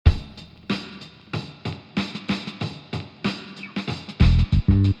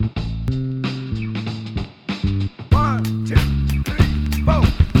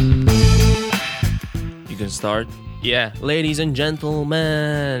start? Yeah, ladies and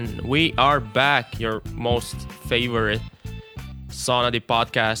gentlemen, we are back. Your most favorite Sauna the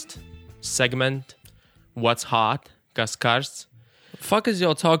podcast segment. What's hot? Kas karsts? Fuck is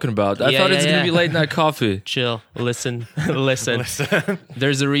y'all talking about? I thought it's gonna be late night coffee. Chill. Listen.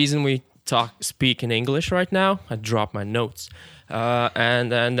 There's a reason we speak in English right now. I dropped my notes.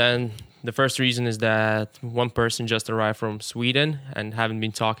 And then the first reason is that one person just arrived from Sweden and haven't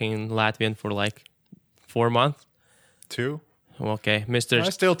been talking in Latvian for like 4 months. 2? Okay, Mr. I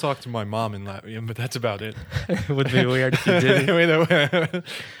still talk to my mom in Latvian, but that's about it. It would be weird if you didn't.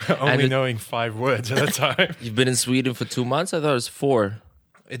 Only knowing 5 words at a time. You've been in Sweden for 2 months? I thought it was 4.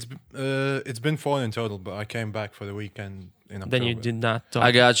 It's been 4 in total, but I came back for the weekend in October. Then you did not talk.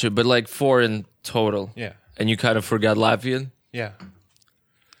 I got you, but like 4 in total. Yeah. And you kind of forgot Latvian? Yeah.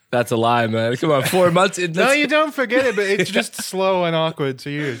 That's a lie, man. Come on, 4 months. No, you don't forget it, but it's just slow and awkward to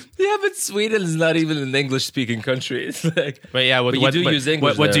use. Yeah, but Sweden is not even an English-speaking country. It's like, But yeah, you do use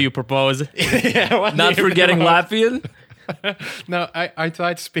English What do there. you propose? Yeah, not forgetting Latvian? No, I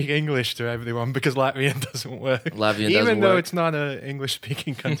try to speak English to everyone because Latvian doesn't work. Latvian Even doesn't though work. it's not an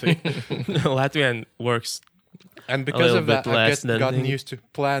English-speaking country. Latvian works. And because little of that, bit I've less than gotten English. used to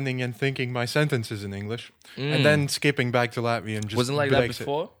planning and thinking my sentences in English. And then skipping back to Latvian just Wasn't like that breaks it.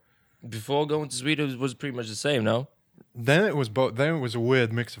 before? Before going to Sweden, it was pretty much the same, no? Then it was both. Then it was a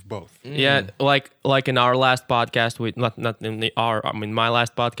weird mix of both. Yeah, like in our last podcast, with not in my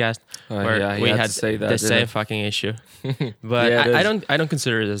last podcast, where yeah, he we had had to say that, the didn't same he? fucking issue. But Yeah, it is. I don't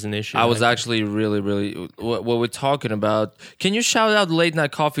consider it as an issue. I was Like, actually really what we're talking about. Can you shout out late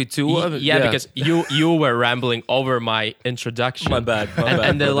night coffee too? yeah, because you were rambling over my introduction. My bad. And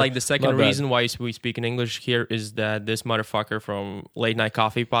then brother. like the second My bad. reason why we speak in English here is that this motherfucker from Late Night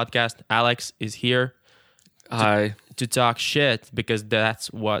Coffee podcast, Alex, is here Hi. to talk shit because that's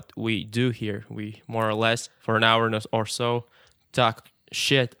what we do here. We more or less for an hour or so talk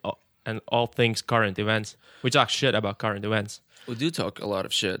shit and all things current events. We talk shit about current events. We do talk a lot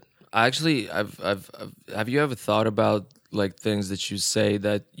of shit. Actually, I've have you ever thought about like things that you say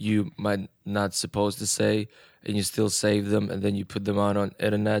that you might not supposed to say and you still save them and then you put them on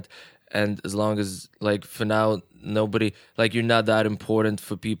internet, and as long as like for now nobody, like you're not that important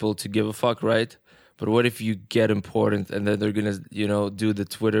for people to give a fuck, right? But what if you get important and then they're gonna, do the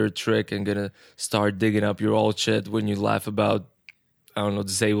Twitter trick and gonna start digging up your old shit when you laugh about, I don't know,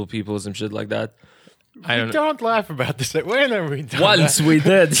 disabled people or some shit like that? I We don't laugh about this. When have we done Once we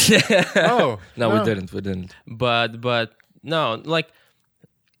did. that? Oh No, we didn't. We didn't. but no, like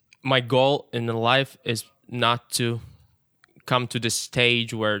my goal in life is not to come to the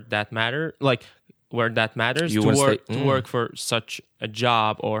stage where that matters. You to wanna work stay- to work for such a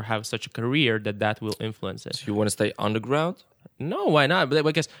job or have such a career that will influence it. So you want to stay underground? No, why not? But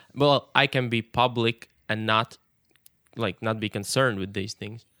because I can be public and not be concerned with these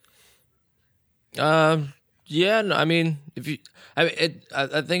things. Yeah. No, I mean,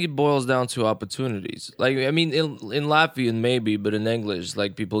 I think it boils down to opportunities. Like, I mean, in Latvian maybe, but in English,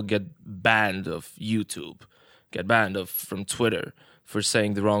 like people get banned of YouTube, get banned from Twitter for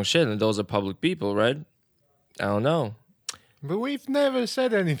saying the wrong shit, and those are public people, right? I don't know. But we've never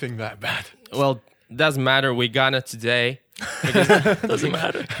said anything that bad. Well, doesn't matter. We got it today. Doesn't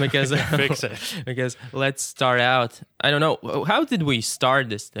matter. Because Fix it. Because let's start out. I don't know. How did we start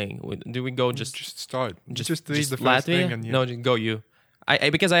this thing? Do we go just start. Just read the first Latvia? thing and No, just go you.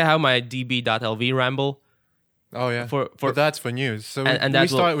 Because I have my db.lv ramble. Oh yeah. For- but that's for news. So and we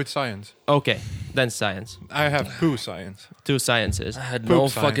that will- start with science. Okay, then science. I have poo science. 2 sciences. I had Poop no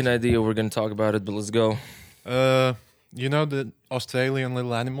science. fucking idea we're gonna talk about it, but let's go. You know the Australian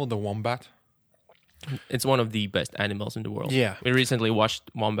little animal, the wombat? It's one of the best animals in the world. Yeah. We recently watched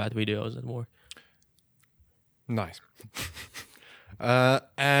wombat videos at work. Nice.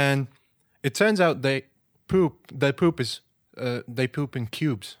 And it turns out they poop in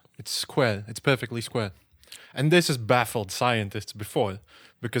cubes. It's square. It's perfectly square. And this has baffled scientists before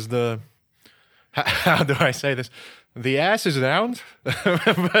because how do I say this? The ass is round, but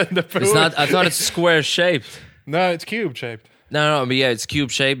the poo It's not. I thought it's square shaped. No, it's cube shaped. No, but yeah, it's cube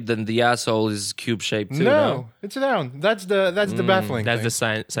shaped. Then the asshole is cube shaped too. No, it's round. That's the baffling. That's thing.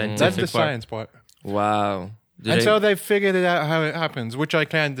 the scientific That's the part. science part. Wow. Did And they- so they figured it out how it happens, which I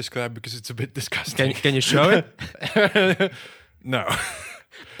can't describe because it's a bit disgusting. Can you show it? No.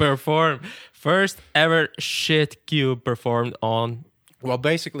 Perform first ever shit cube performed on. Well,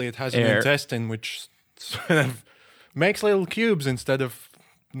 basically, it has an Air. intestine which sort of makes little cubes instead of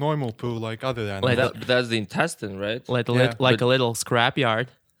normal poo like other animals. But that's the intestine, right? Like Yeah. a little scrapyard.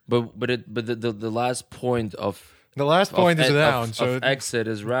 But the last point of The last point is round, so of exit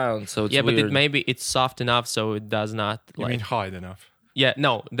is round, so it's Yeah, but weird. maybe it's soft enough so it does not you like. mean hard enough. Yeah,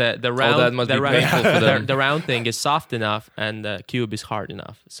 no, the round, that must the, be round painful for them. the round thing is soft enough, and the cube is hard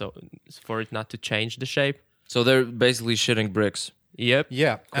enough, so for it not to change the shape. So they're basically shitting bricks. Yep.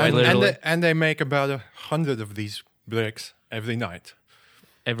 Yeah, Quite literally. and they make about 100 of these bricks every night.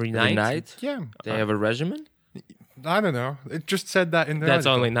 Every Every night. night? Yeah, They have a regimen? I don't know. It just said that in the That's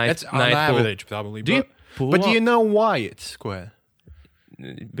article. only night- It's on night pool. average, probably. Do you pull but do up? you know why it's square?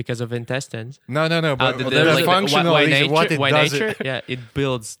 Because of intestines. No. But The- the, like, functional why reason nature, what it why does. nature? Yeah, it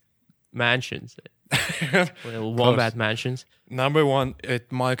builds mansions, well, wombat mansions. Number one,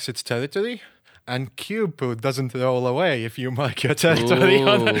 it marks its territory, and cube poo doesn't roll away if you mark your territory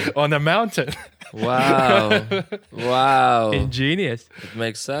Ooh. on a mountain. Wow. Wow. Ingenious. It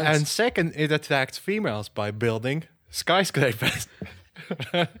makes sense. And second, it attracts females by building skyscrapers.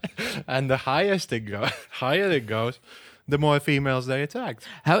 And the higher it goes, the more females they attract.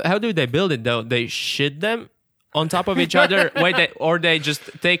 How do they build it though? They shit them on top of each other. Or they just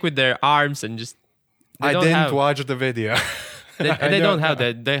take with their arms and just. I didn't watch the video. They don't have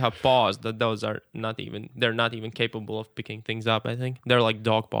that. They have paws that those are not even. They're not even capable of picking things up. I think they're like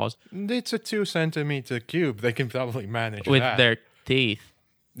dog paws It's a 2-centimeter cube. They can probably manage with that. their teeth.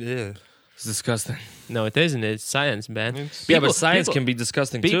 Yeah. It's disgusting. No, it isn't. It's science, man. It's- Yeah, but science can be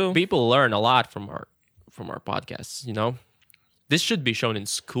disgusting too. People learn a lot from our podcasts. You know, this should be shown in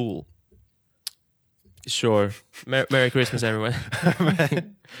school. Sure. Merry Christmas, everyone.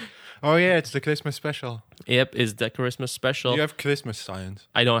 Oh yeah, it's the Christmas special. Yep, is the Christmas special. You have Christmas science.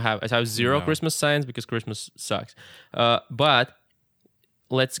 I have zero No. Christmas science because Christmas sucks. But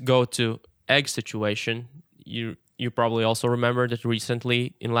let's go to egg situation. You probably also remember that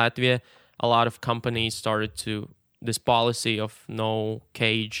recently in Latvia, a lot of companies started to this policy of no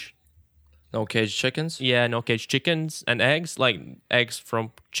cage. No caged chickens Yeah, no cage chickens and eggs, like eggs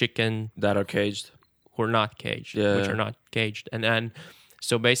from chicken that are caged. who are not caged, Yeah. which are not caged, and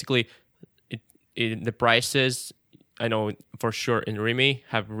so basically, the prices, I know for sure in Rimi,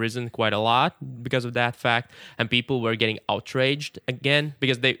 have risen quite a lot because of that fact, and people were getting outraged again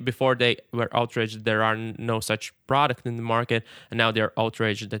because before they were outraged there are no such product in the market, and now they're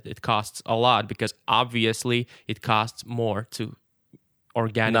outraged that it costs a lot because obviously it costs more to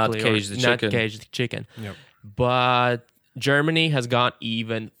organically Not cage the chicken. Yep. But Germany has gone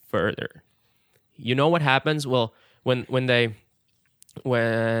even further. You know what happens? Well,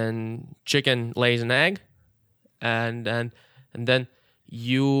 when chicken lays an egg, and then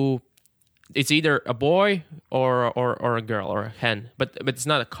it's either a boy or a girl or a hen, but it's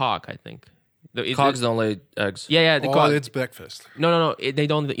not a cock. I think Cogs don't lay eggs. Yeah, the cock. It's breakfast. No. They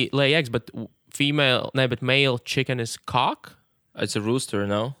don't lay eggs, but male chicken is cock, It's a rooster,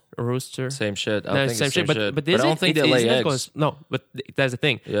 no? a rooster. Same shit. I No, think it's same but shit. but I don't think they lay eggs. No, but that's the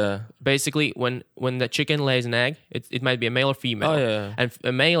thing. Yeah. Basically, when the chicken lays an egg, it might be a male or female. Oh, yeah.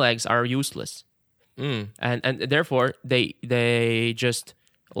 And male eggs are useless, and therefore they just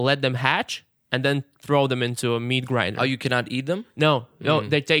let them hatch and then throw them into a meat grinder. Oh, you cannot eat them? No,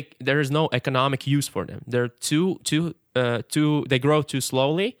 there is no economic use for them. They're too they grow too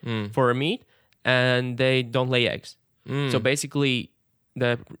slowly for a meat, and they don't lay eggs. So basically,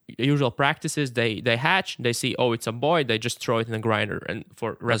 the usual practice is they hatch, they see, oh, it's a boy, they just throw it in a grinder and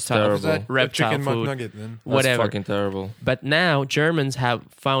for reptile terrible. Is that a reptile chicken food, McNugget then? That's whatever. fucking terrible. But now Germans have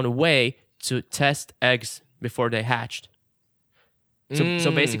found a way to test eggs before they hatched.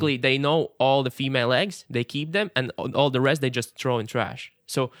 So basically, they know all the female eggs, they keep them, and all the rest they just throw in trash.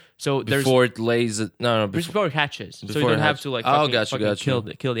 So there's Before it lays it. No, before it hatches, so you before don't it have hatch- to like Oh, fucking, gotcha, fucking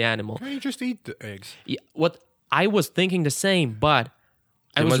gotcha. kill the animal. Why don't you just eat the eggs? Yeah, what I was thinking the same, but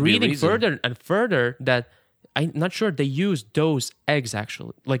I There was must be a reading reason. further and further that I'm not sure they use those eggs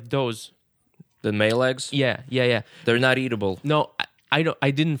actually, like those. the male eggs, Yeah. they're not eatable. No,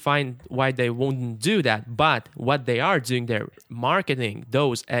 I didn't find why they wouldn't do that. But what they are doing, they're marketing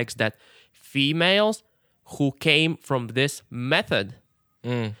those eggs that females who came from this method,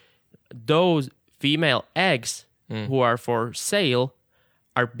 those female eggs who are for sale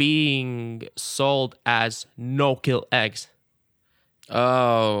are being sold as no-kill eggs.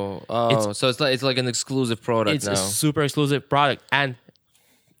 Oh, so it's like an exclusive product It's now. a super exclusive product, and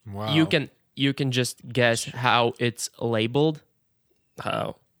Wow. you can just guess how it's labeled.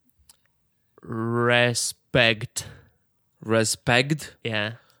 How? Respect. Respect?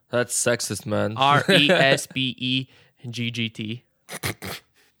 Yeah. That's sexist, man. RESPEGGT.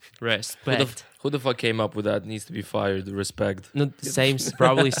 Respect. Who the fuck came up with that? Needs to be fired. Respect. No,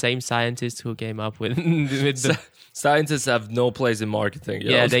 probably same scientists who came up with the. Scientists have no place in marketing.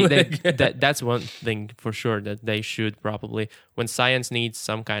 Yeah, know? that's one thing for sure that they should probably, when science needs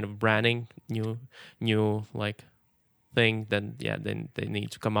some kind of branding, new like thing, then they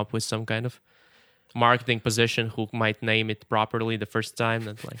need to come up with some kind of marketing position who might name it properly the first time.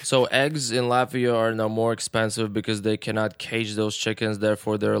 That like So eggs in Latvia are now more expensive because they cannot cage those chickens.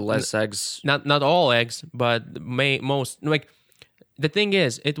 Therefore, there are less eggs. not all eggs, but most like. The thing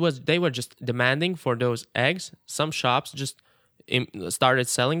is, they were just demanding for those eggs. Some shops just started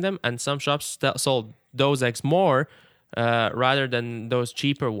selling them, and some shops sold those eggs more rather than those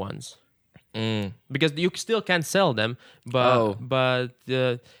cheaper ones. Because you still can sell them, but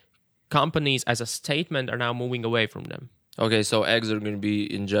the companies, as a statement, are now moving away from them. Okay, so eggs are going to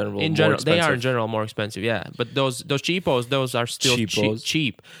be in general more expensive. They are in general more expensive. Yeah, but those cheapos, those are still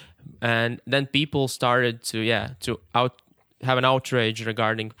cheap. And then people started to have an outrage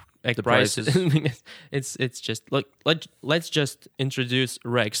regarding egg The prices. it's just look. Let's just introduce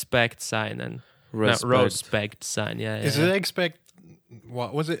respect sign and respect sign. Yeah. Is it expect?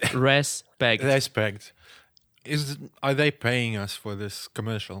 What was it? Respect? Respect. Are they paying us for this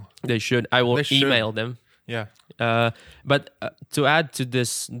commercial? They should. I will They should. email them. Yeah. But to add to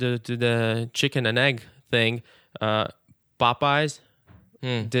this, to the chicken and egg thing, Popeyes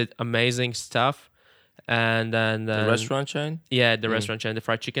did amazing stuff, and then The restaurant chain? yeah, the restaurant chain, the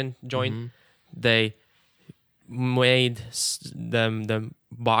fried chicken joint, they made them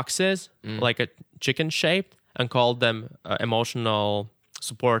boxes like a chicken shaped and called them emotional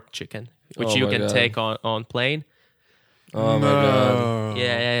support chicken, which Oh you my can God. take on plane. Oh my god.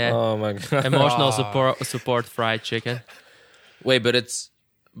 Yeah. Oh my god. Emotional support fried chicken. Wait, but it's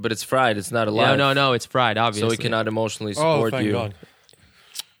fried. It's not alive. No, it's fried, obviously. So it cannot emotionally Oh, support thank you. God.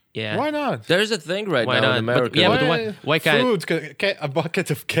 Yeah. Why not? There's a thing right Why now not? in But- America. yeah, but why can't- food? A bucket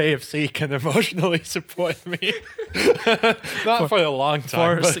of KFC can emotionally support me. Not for a long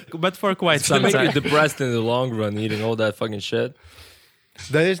time. But for quite to some make you time. depressed in the long run, eating all that fucking shit.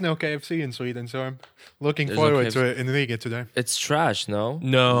 There is no KFC in Sweden, so I'm looking There's no forward KFC. to it in Riga today. It's trash, no?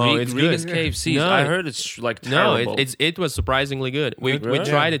 No, it's Riga's good. KFC. No, I heard it's like No, terrible. it was surprisingly good. We Really?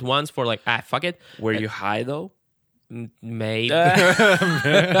 tried it once for like fuck it. Were you high though? Maybe.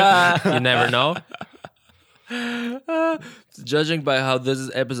 You never know. Judging by how this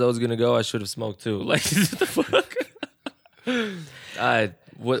episode is gonna go, I should have smoked too. Like, what the fuck? Alright,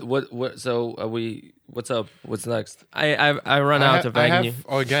 what? So are we? What's up? What's next? I run out of I egg. have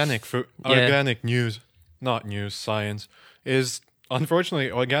organic food. Yeah. Organic news, not news. Science is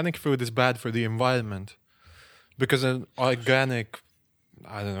unfortunately organic food is bad for the environment because an organic,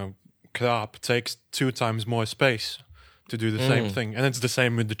 I don't know, crop takes 2 times more space to do the same thing, and it's the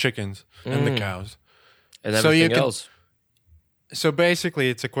same with the chickens and the cows. And So you everything can- else. So basically,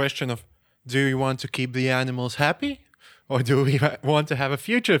 it's a question of: do we want to keep the animals happy, or do we want to have a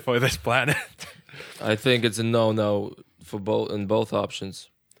future for this planet? I think it's a no for both options.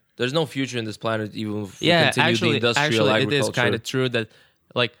 There's no future in this planet, even if we continue the industrial it agriculture. is kind of true that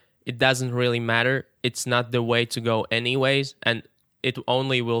like it doesn't really matter. It's not the way to go anyways, and it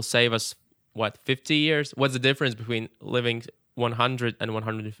only will save us 50 years. What's the difference between living 100 and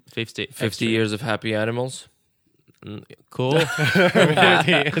 150? 50 years of happy animals. Cool.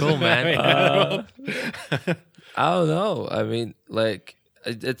 Cool, man. I don't know. I mean, like,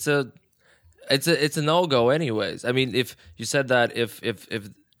 it's a no go, anyways. I mean, if you said that if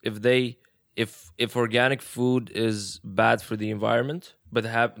organic food is bad for the environment, but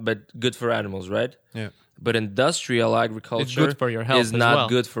good for animals, right? Yeah. But industrial agriculture It's good for your health is as not well.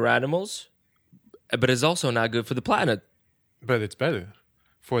 good for animals, but it's also not good for the planet. But it's better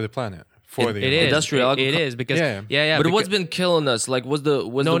for the planet. For the It is. Industrial It is because Yeah. But because- what's been killing us? Like, what's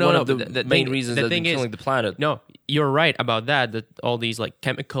one of the but the main thing- reasons the that's been thing is- killing the planet? No, you're right about that. That all these like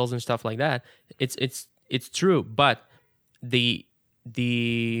chemicals and stuff like that. It's true, but the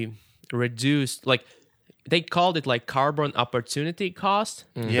reduced like they called it like carbon opportunity cost.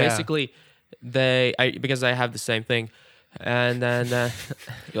 Yeah. Basically, because I have the same thing, and then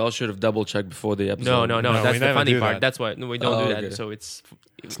Y'all should have double checked before the episode. no. No, That's we the never funny do part. that. That's why we don't Oh, do that. okay. So it's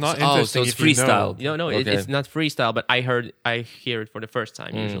not Oh, interesting. so it's if you freestyle. know. Okay. it's not freestyle, but I hear it for the first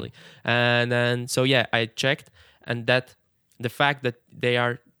time usually, and then so yeah, I checked, and that the fact that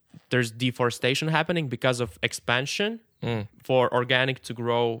there's deforestation happening because of expansion for organic to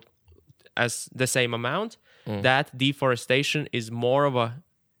grow as the same amount, that deforestation is more of a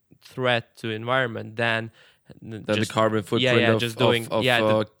threat to environment than the carbon footprint just doing of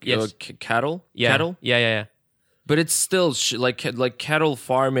yes. cattle. Yeah. Cattle. Yeah. But it's still like cattle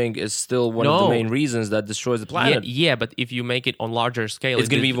farming is still one of the No. main reasons that destroys the Yeah, planet. yeah, but if you make it on larger scale, It's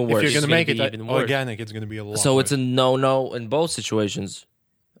gonna be even worse. If you're It's gonna make be it even worse. organic, it's gonna be a lot. So it's worse. a no in both situations.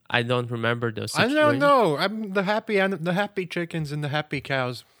 I don't remember those. I Situations. don't know. I'm the happy chickens and the happy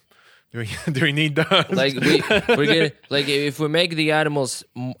cows. Do we need those? Like we're gonna like if we make the animals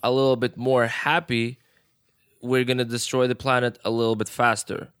a little bit more happy, we're gonna destroy the planet a little bit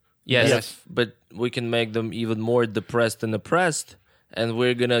faster. Yes. Yes. But we can make them even more depressed and oppressed, and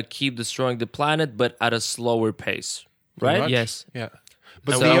we're gonna keep destroying the planet, but at a slower pace, Pretty right? much. Yes. Yeah.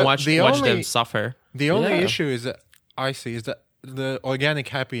 But So- we watch them suffer. The only Yeah. issue is that I see is that the organic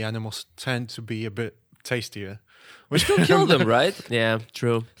happy animals tend to be a bit tastier. Which Still kill them, right? Yeah,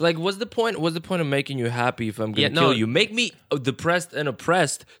 true. Like, what's the point? What's the point of making you happy if I'm gonna Yeah, no. kill you? Make me depressed and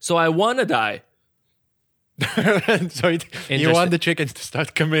oppressed, so I wanna die. so you want the chickens to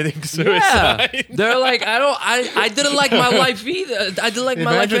start committing Yeah, suicide. they're like, I didn't like my life either. I didn't like my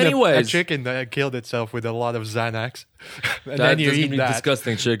life Imagine a anyways. chicken that killed itself with a lot of Xanax, and That, then you that's gonna eat be that.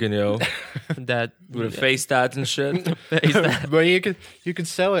 disgusting chicken, yo, That with a face tat and shit. But you can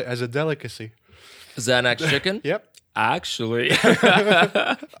sell it as a delicacy. Xanax chicken. Yep. Actually,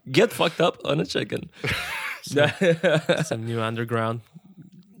 get fucked up on a chicken. some new underground.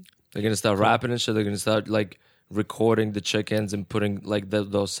 They're gonna start rapping and shit. They're gonna start like recording the chickens and putting like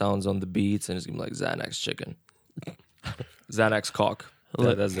those sounds on the beats, and it's gonna be like Xanax chicken, Xanax cock.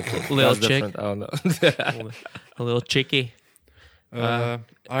 That's different. Little That's chick. different. I don't know. A little chicky. I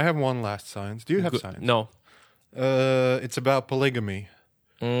have one last science. Do you have science? No. It's about polygamy.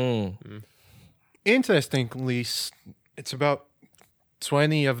 Mm. Interestingly, it's about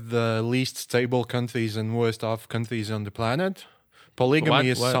 20 of the least stable countries and worst off countries on the planet. Polygamy What?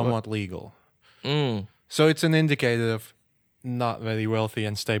 is What? somewhat legal. Mm. So it's an indicator of not very wealthy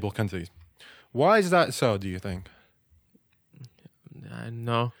and stable countries. Why is that so, do you think?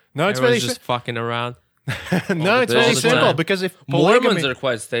 No. No, it's Everyone's very just fucking around. no, it's all very the simple time. because if Mormons polygamy are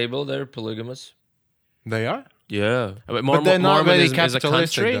quite stable. They're polygamous. they are, Yeah. but they're not Mormon very is a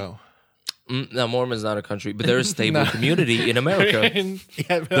capitalistic country. though. No, Mormon's not a country, but they're a stable community in America.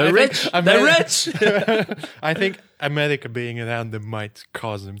 Yeah, but They're I rich. think They're Ameri- rich. I think America being around them might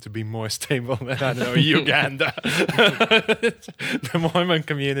cause them to be more stable than, I don't know, Uganda. The Mormon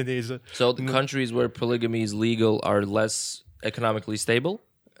community is So the countries where polygamy is legal are less economically stable.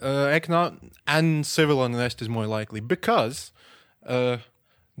 economic and civil unrest is more likely because the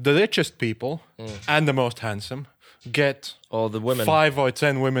richest people and the most handsome get All the women 5 or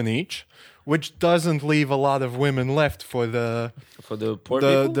 10 women each, which doesn't leave a lot of women left for the for the poor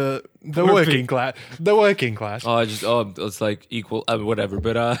people. the working class. The working class. It's like equal, whatever.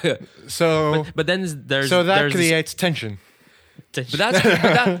 But So But then there's that there's this- creates tension. but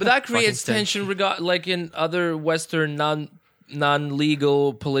that creates Fucking tension. Like in other Western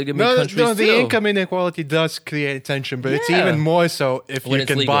non-legal polygamy No, countries no, the too. income inequality does create tension, but it's Yeah. even more so if When you it's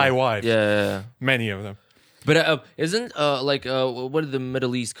can legal. buy wives. Yeah. Many of them. But isn't what are the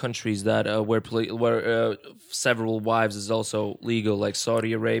Middle East countries that where several wives is also legal, like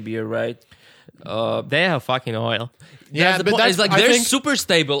Saudi Arabia, right? they have fucking oil. Yeah, the but point. that's It's like I they're think, super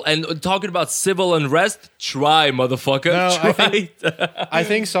stable, and talking about civil unrest, try, motherfucker. No, try. I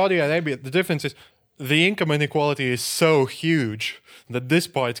think Saudi Arabia. The difference is the income inequality is so huge that this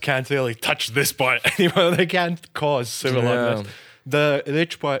part can't really touch this part anymore. They can't cause civil Yeah. unrest. The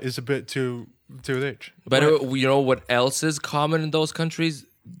rich part is a bit too rich. But you know what else is common in those countries?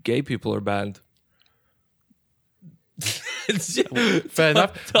 Gay people are banned. Fair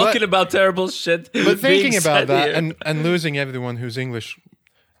enough. Talking about terrible shit. But thinking being about said that here. and losing everyone who's English,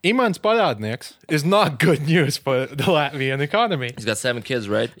 Iman Sparadnieks is not good news for the Latvian economy. He's got 7 kids,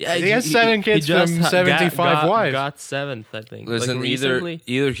 right? Yeah, He has 7 kids from 75 wives. Got 7th, I think. Listen, like either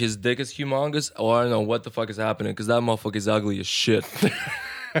recently. his dick is humongous, or I don't know what the fuck is happening, because that motherfucker is ugly as shit.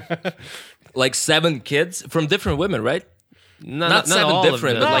 Like 7 kids from different women, right? Not 7 all of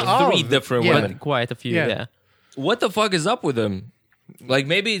different, them. but Not all like 3 of them. different Yeah. women. Quite a few, Yeah. yeah. What the fuck is up with him? Like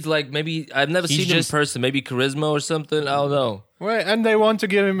maybe I've never He's seen him in just- person. Maybe charisma or something. I don't know. Right, and they want to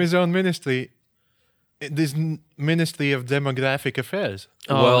give him his own ministry. This Ministry of Demographic Affairs.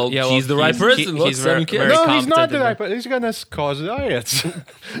 Well, he's the right person. Look, He's 7 very, kids. very No, he's not competent the in right person. He's gonna cause riots.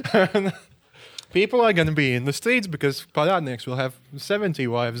 People are gonna be in the streets because Paradniks will have 70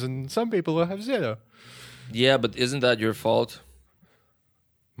 wives and some people will have 0. Yeah, but isn't that your fault?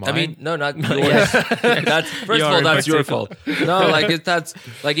 I Mine? mean, no, not yours. That's first of all, Yours, that's your particular. fault. No, like that's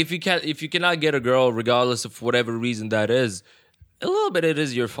like if you cannot get a girl, regardless of whatever reason that is, a little bit it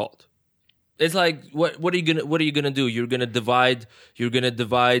is your fault. It's like what are you gonna do? You're gonna divide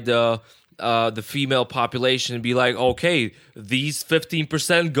the female population and be like, okay, these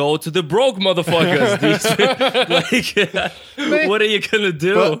 15% go to the broke motherfuckers. What are you gonna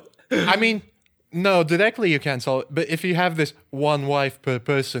do? But, I mean, no, directly you can't solve it. But if you have this one wife per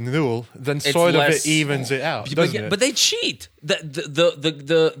person rule, then sort of less- it evens it out, but, doesn't yeah, it? but they cheat.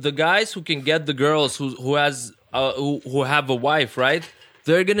 The guys who can get the girls who have a wife, right?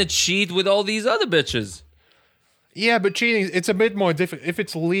 They're gonna cheat with all these other bitches. Yeah, but cheating, it's a bit more difficult. If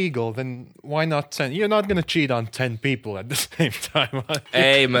it's legal, then why not 10? You're not going to cheat on 10 people at the same time. are you?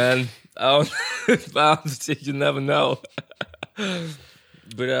 Hey, man, you never know.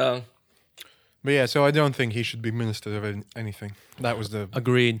 But But yeah, so I don't think he should be minister of anything. That was the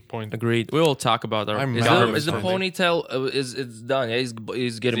Agreed. point. Agreed. We will talk about our I'm is mad. the ponytail it's done? Yeah,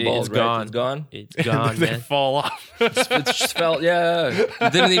 he's getting bald. It's right? gone. It's gone. It's gone, they man. fall off. It just fell. Yeah, he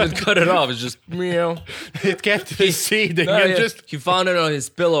didn't even cut it off. It's just meow. It kept receding. No, and yeah. just He found it on his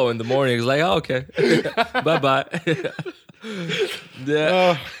pillow in the morning. He's like, oh, okay, bye bye.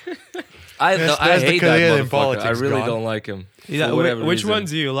 Yeah, I Yes, I there's the hate that career in motherfucker. politics I really gone. don't like him. Yeah, for whatever which reason. ones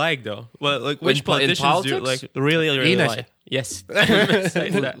do you like, though? Well, like which In politicians do you like? politics? Really Ines. like? Yes. Besides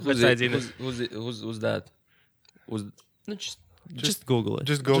that- Who's besides it? Ines. Who's that? Was No, just Google it.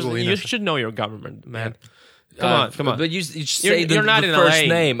 just Google You Ines. should know your government, man. Come on. But you should You're- say the, you're not the in first LA.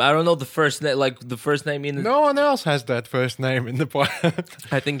 name. I don't know the first name. Like the first name in. No one else has that first name in the parliament.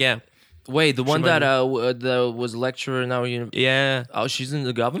 I think, yeah. Wait, the one might that was lecturer in our university. Yeah. Oh, she's in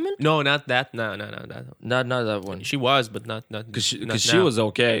the government. No, not that. No, that. Not that one. She was, but not Because not she now. was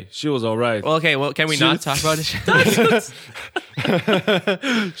okay. She was all right. Well, okay, well, can we not talk about this?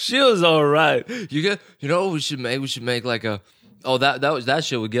 She was all right. You know what we should make? We should make like a. Oh, that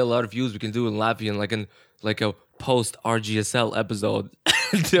shit would get a lot of views. We can do in Latvian, like a post RGSL episode.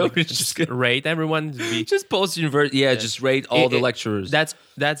 We Just rate everyone. just post university. Yeah, just rate all the lecturers.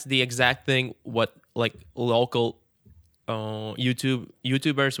 That's the exact thing what like local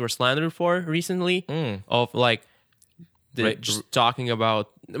YouTubers were slandered for recently of like just talking about,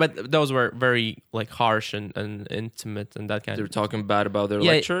 but those were very like harsh and intimate and that kind They were of. talking bad about their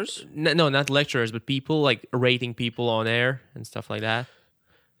Yeah, lecturers. No, not lecturers, but people like rating people on air and stuff like that.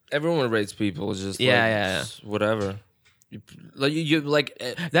 Everyone rates people. It's just Yeah. whatever. You like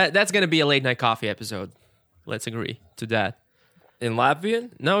That's gonna be a late night coffee episode. Let's agree to that. in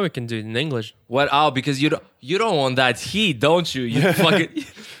Latvian. No, we can do it in English. What? Oh, because you don't want that heat, don't you? You fucking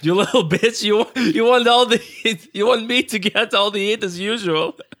you little bitch. You want all the heat. You want me to get all the heat as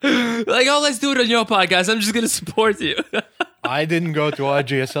usual. Like, oh, let's do it on your podcast. I'm just gonna support you. I didn't go to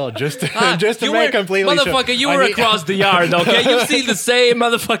RGSL just to, just to You make were- completely sure. motherfucker. You I were need- across the yard. Okay, you see the same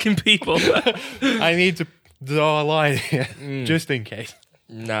motherfucking people. I need to draw a line here, just in case.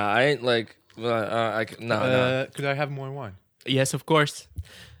 Nah, I ain't like. No. Could I have more wine? Yes, of course.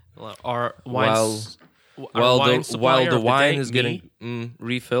 Our wines. While the wine is getting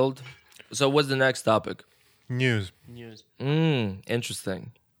refilled. So what's the next topic? News. news.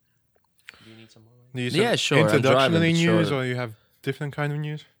 Interesting. Do you need some more? Do you Yeah, sure, I'm Introductionary driving, news, sure. or you have different kind of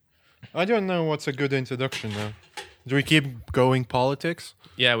news? I don't know what's a good introduction now. Do we keep going politics?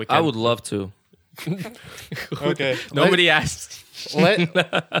 Yeah, we can. I would love to. Okay. Nobody asked. Let,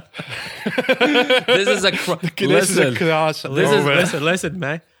 This is a this is a listen. crossover. Listen,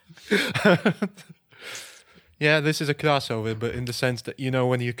 man. Yeah, this is a crossover, but in the sense that, you know,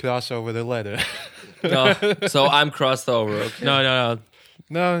 when you cross over the letter. No, so I'm crossed over. Okay. No.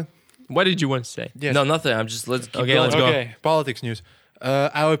 No, What did you want to say? yes. No, nothing. I'm just let's keep Okay, going. let's go. Okay, politics news.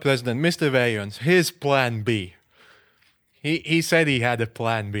 Our president, Mr. Vejons, his plan B. He said he had a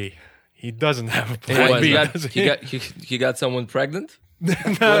plan B. He doesn't have a plan What, B. he got, does he got someone pregnant?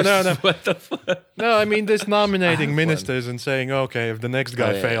 no. What the fuck? No, I mean this nominating ministers and saying, okay, if the next guy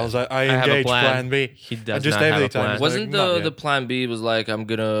Oh, yeah. fails, I have a engage plan. B. He does just not have every a time plan. it's Wasn't like, not the yet. the plan B was like I'm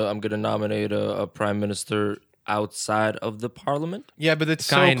gonna nominate a prime minister outside of the parliament? Yeah, but it's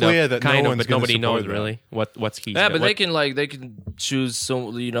Kind so clear of, that kind no of, one's but gonna nobody knows support that. really what's key. Yeah, but they can choose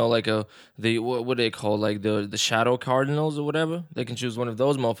some, you know, like what do they call, like the shadow cardinals or whatever. They can choose one of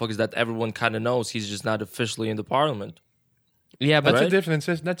those motherfuckers that everyone kind of knows he's just not officially in the parliament. Yeah, but That's Right? a different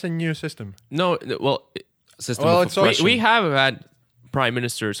system. That's a new system. no. Well, System Well, of it's oppression. we have had prime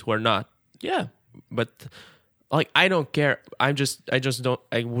ministers who are not, yeah. but like I don't care. I just don't.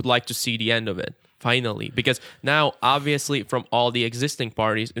 I would like to see the end of it finally, because now obviously from all the existing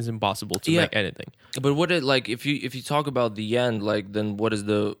parties, it's impossible to Yeah. make anything. But what it like if you talk about the end, like then what is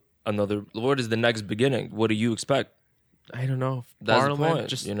the next beginning? What do you expect? I don't know. That's the Parliament, point,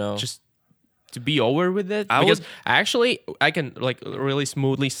 just you know. just to be over with it. I Because would- actually, I can like really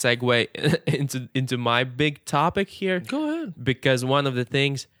smoothly segue into my big topic here. Go ahead. Because one of the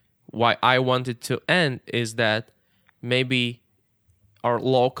things why I want it to end is that maybe our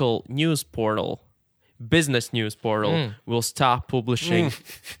local news portal, business news portal, will stop publishing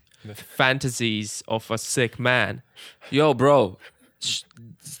fantasies of a sick man. Yo, bro,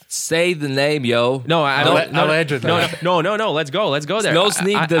 say the name, yo. No, I don't. Allegedly. No. Let's go there. No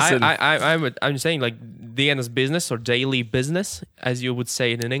sneak dissing. I'm saying like Dienas business or daily business, as you would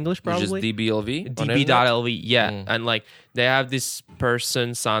say it in English, Which is probably. DBLV. on internet? DB.lv, yeah. And like they have this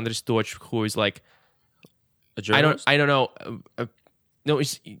person, Sandris Toch, who is like A journalist? I don't know. No,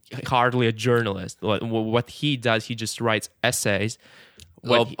 he's hardly a journalist. What he does, he just writes essays.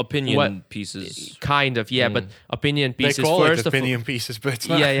 Opinion pieces. Kind of, yeah, but opinion They pieces call first it of all. opinion pieces, but it's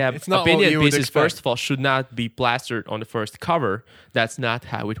not. Yeah. It's not opinion what you would pieces, expect. first of all, should not be plastered on the first cover. That's not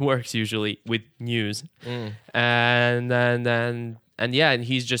how it works usually with news. And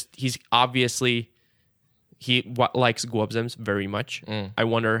he's obviously likes Gobzems very much. I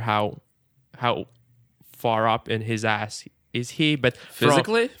wonder how far up in his ass is he? But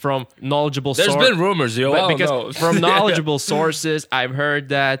Physically? from knowledgeable There's sources. been rumors, yo. I don't know. Because from knowledgeable sources, I've heard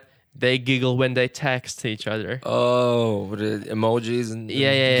that they giggle when they text each other. Oh, with the emojis and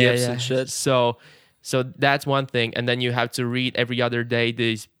Yeah. gifs and shit. So that's one thing, and then you have to read every other day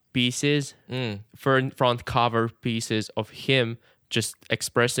these pieces, front cover pieces of him just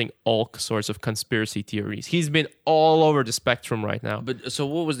expressing all sorts of conspiracy theories. He's been all over the spectrum right now. But so,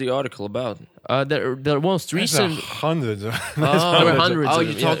 what was the article about? The most There's recent. hundreds of. There were hundreds. Oh, of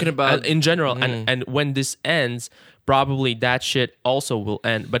you're them, talking about- and in general, and when this ends, probably that shit also will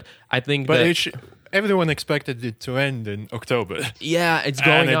end. But I think But that everyone expected it to end in October. yeah, it's And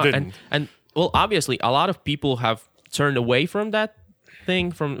going it on, didn't. and well, obviously, a lot of people have turned away from that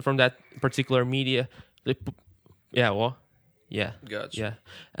thing, from that particular media. Yeah, Gotcha. yeah,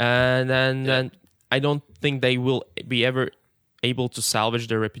 and then I don't think they will be ever able to salvage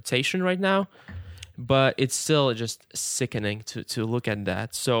their reputation right now. But it's still just sickening to look at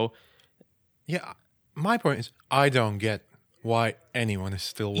that. So Yeah, my point is, I don't get why anyone is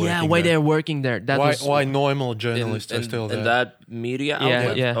still working. yeah, why there. they're working there? That was Why normal journalists are still there. in that media Yeah,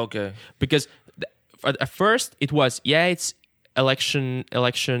 outlet? yeah. Okay. because at first it was it's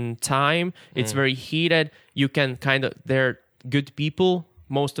election time. It's very heated. You can they're good people,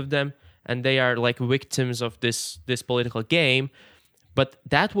 most of them, and they are like victims of this political game. But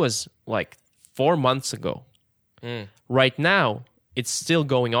that was like 4 months ago. Right now, it's still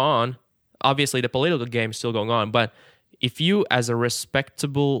going on. Obviously, the political game is still going on. But if you, as a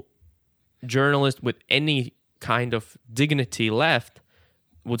respectable journalist with any kind of dignity left,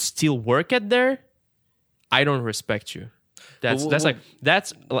 would still work at there, I don't respect you. That's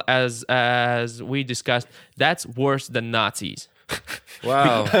as we discussed. That's worse than Nazis.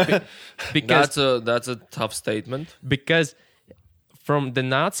 Wow. Because that's a tough statement. because from the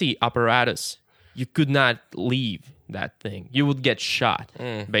Nazi apparatus, you could not leave that thing. You would get shot.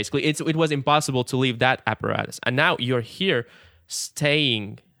 Basically, it was impossible to leave that apparatus. And now you're here,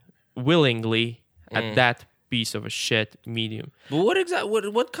 staying willingly at that piece of a shit medium. But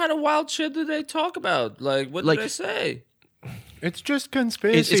what kind of wild shit did they talk about? Like, what Like- did they say? It's just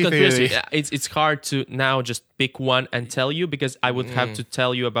conspiracy It's conspiracy. theory. It's hard to now just pick one and tell you, because I would have to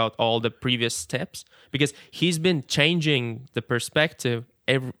tell you about all the previous steps, because he's been changing the perspective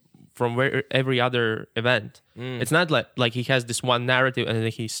from every other event. It's not like he has this one narrative and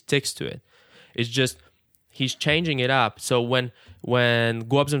then he sticks to it. It's just he's changing it up. So when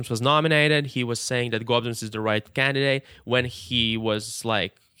Gobzems was nominated, he was saying that Gobzems is the right candidate. When his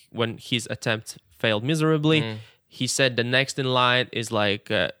attempt failed miserably, he said the next in line is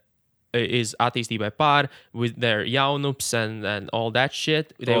is Attīstībai Pār with their Jaunups and all that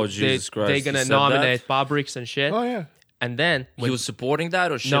shit. Jesus Christ, They're he gonna said nominate that? Pabriks and shit. Oh yeah. And then He was supporting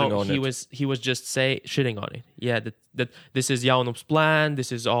that or shitting no, on it? he was just shitting on it. Yeah, that this is Jaunup's plan.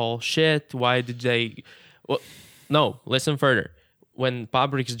 This is all shit. Why did they? Well, no. Listen further. When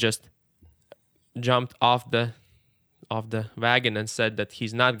Pabriks just jumped off the wagon and said that he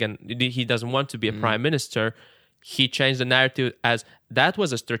doesn't want to be a prime minister, he changed the narrative as that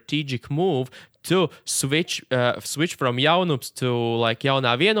was a strategic move to switch from Jaunups to like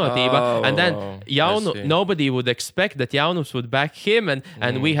Jaunā vienotība, and then I see. nobody would expect that Jaunups would back him,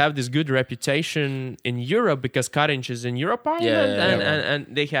 and we have this good reputation in Europe because Kariņš is in Europe Parliament,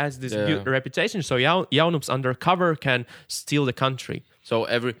 and they has this good reputation, so Jaunups undercover can steal the country. So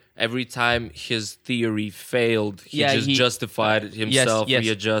every time his theory failed, he Yeah, just justified it himself, yes.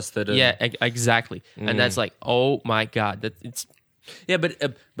 readjusted it. Yeah, exactly, and that's like, oh my god, that it's. Yeah, but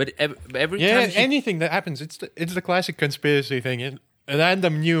every Yeah, time he, anything that happens, it's the classic conspiracy thing. A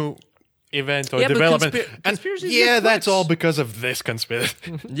random new event or Yeah, but development. conspiracies yeah, get that's clicks. all because of this conspiracy.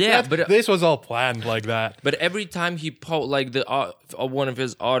 Yeah, but this was all planned like that. But every time he like the one of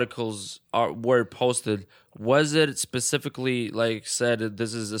his articles were posted, was it specifically like said that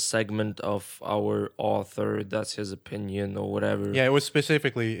this is a segment of our author, that's his opinion or whatever? Yeah, it was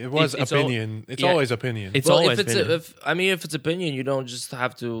specifically. It was It's opinion. It's yeah, always opinion. it's Well, always if it's been. if it's opinion, you don't just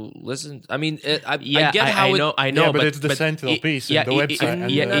have to listen. I mean, I Yeah, get how I know, but it's the central piece in the website and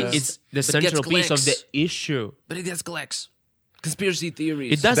the- it's the But central gets piece of the clicks. issue. but it gets clicks. Conspiracy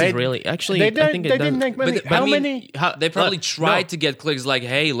theories. It doesn't They- really. Actually, they I think they it didn't doesn't. make money. But, How I mean, many? They probably No, tried no. to get clicks like,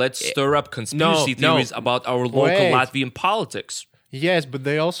 hey, let's stir up conspiracy no. theories about our local Wait. Latvian politics. Yes, but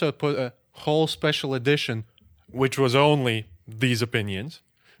they also put a whole special edition, which was only these opinions,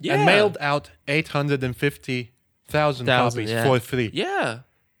 Yeah. and mailed out 850,000 copies yeah. for free. Yeah.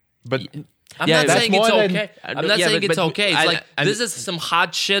 But I'm Yeah, not that's saying it's more than- okay. I'm not Yeah, saying but- it's but okay. It's I- like I'm- this is some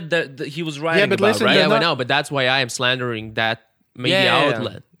hot shit that he was writing but about, listen, right? they're Yeah, not- but no, but that's why I am slandering that media Yeah, yeah,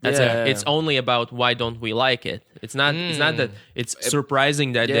 outlet. yeah. It's only about why don't we like it. It's not. It's not that. It's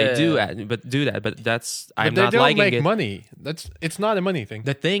surprising that they do Yeah. that, but that's. but I'm they not don't liking make it. money. It's not a money thing.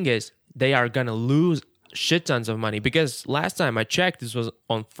 The thing is, they are gonna lose shit tons of money because last time I checked, this was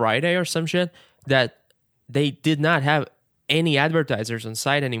on Friday or some shit, that they did not have any advertisers on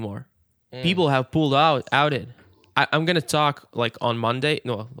site anymore. People have pulled out it. I'm gonna talk like on Monday,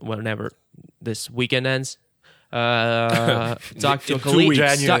 no, whenever this weekend ends. Talk to a In 2 colleague.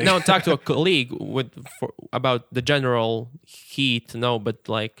 weeks. Talk to a colleague about the general heat. No, but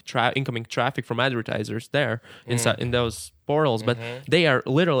like incoming traffic from advertisers there inside in those portals. But they are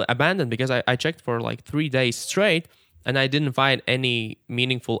literally abandoned because I checked for like 3 days straight and I didn't find any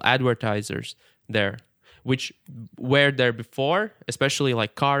meaningful advertisers there, which were there before, especially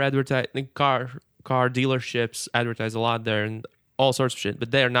like car dealerships advertise a lot there and all sorts of shit,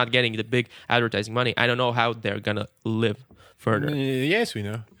 but they're not getting the big advertising money. I don't know how they're gonna live further. Yes, we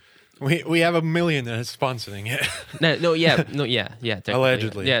know. We have a millionaire sponsoring it. Yeah. Technically,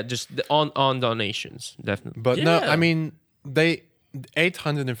 Allegedly. yeah, just on donations, definitely. But no, Yeah. I mean,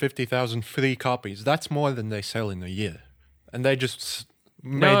 850,000 free copies. That's more than they sell in a year. And they just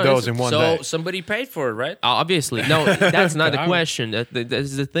made No, those in one so day. somebody paid for it, right? Obviously, no, that's not the I- question.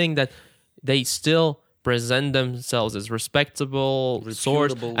 That's the thing that they still present themselves as respectable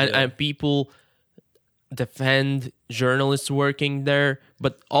source, Reputable, and, yeah. and people defend journalists working there.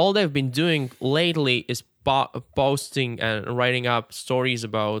 But all they've been doing lately is posting and writing up stories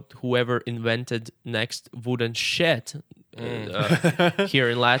about whoever invented next wooden shit here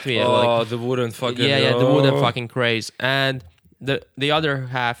in Latvia. Oh, the wooden fucking yeah, the wooden fucking craze, and the other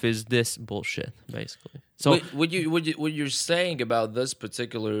half is this bullshit, basically. So what you're saying about this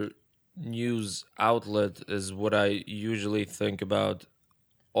particular news outlet is what I usually think about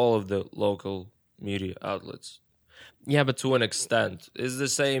all of the local media outlets. yeah, but To an extent, is the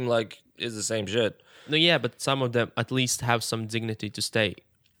same shit. no, yeah, but some of them at least have some dignity to stay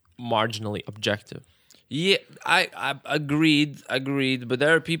marginally objective. Yeah, I agreed, but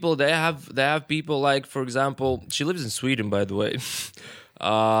there are people. They have people like, for example, she lives in Sweden, by the way.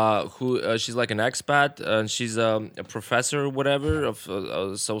 Who she's like an expat, and she's a professor, or whatever, of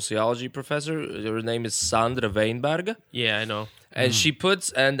a sociology professor. Her name is Sandra Weinberg, Yeah, I know. and she puts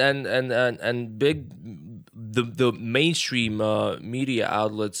and big the mainstream media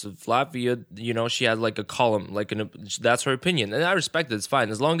outlets of Latvia. You know, she had like a column, like that's her opinion, and I respect it. It's fine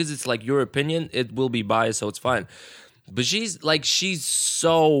as long as it's like your opinion. It will be biased, so it's fine. But she's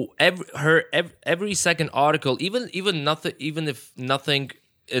so every second article, even if nothing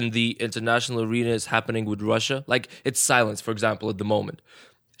in the international arena is happening with Russia, like it's silence, for example, at the moment.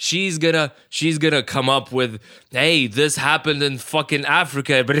 She's gonna come up with, hey, this happened in fucking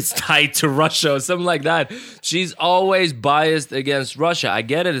Africa, but it's tied to Russia or something like that. She's always biased against Russia. I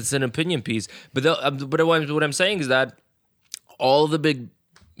get it; it's an opinion piece. But what I'm saying is that all the big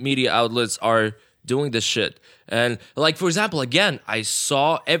media outlets are doing this shit. And like, for example, again, I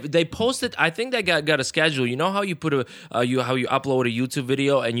saw they posted. I think they got a schedule. You know how you put how you upload a YouTube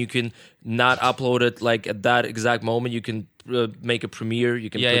video and you can not upload it like at that exact moment. You can make a premiere. You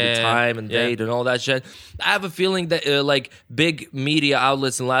can put the time and date and all that shit. I have a feeling that like big media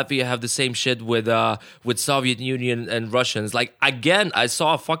outlets in Latvia have the same shit with Soviet Union and Russians. Like again, I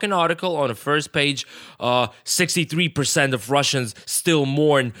saw a fucking article on the first page. 63% of Russians still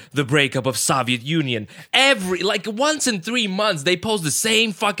mourn the breakup of Soviet Union. Once in 3 months, they post the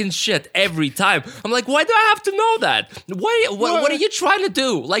same fucking shit every time. I'm like, why do I have to know that? What are you trying to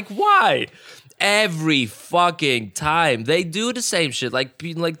do? Like, why? every fucking time. They do the same shit. Like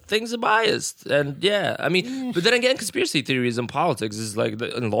things are biased, and yeah, I mean, but then again, conspiracy theories in politics is like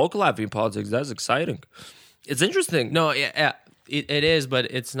in local life in politics. That's exciting. It's interesting. No, yeah, it is, but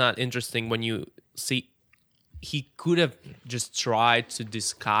it's not interesting when you see. He could have just tried to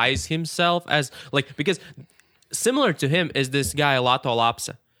disguise himself as like because similar to him is this guy Lato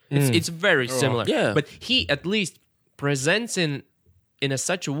Lapsa. It's very similar. Yeah. But he at least presents in a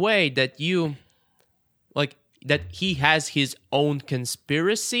such a way that you like that he has his own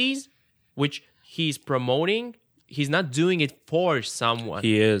conspiracies which he's promoting. He's not doing it for someone.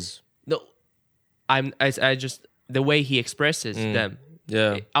 He is. No, I just the way he expresses them.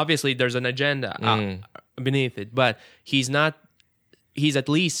 Yeah. Obviously there's an agenda beneath it, but he's at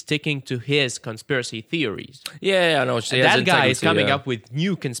least sticking to his conspiracy theories. Yeah, I know. He has That guy is integrity, coming yeah. up with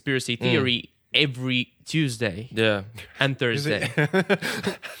new conspiracy theory every Tuesday Yeah. and Thursday.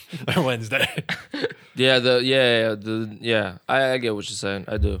 Wednesday. Yeah, I get what you're saying.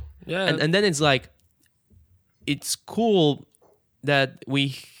 I do. Yeah. And then it's like, it's cool that we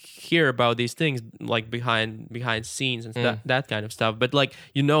hear about these things like behind scenes and that kind of stuff. But like,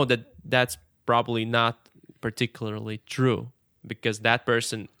 you know that that's probably not particularly true because that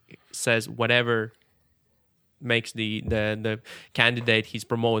person says whatever makes the candidate he's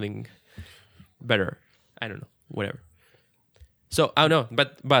promoting better. I don't know, whatever. So I don't know,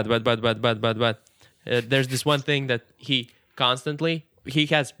 but there's this one thing that he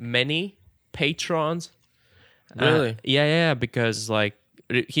has many patrons. Really? Yeah, because like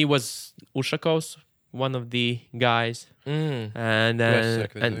he was Ushakos, one of the guys, and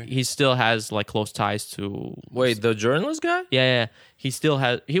secretary. he still has like close ties to. Wait, the journalist guy? Yeah. He still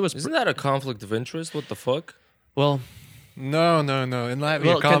has. He was Isn't that a conflict of interest? What the fuck? well. No. In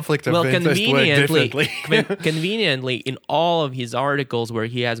Latvia, conflict of interest work conveniently, differently. conveniently, in all of his articles where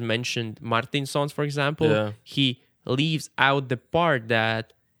he has mentioned Martinsons, for example, Yeah. he leaves out the part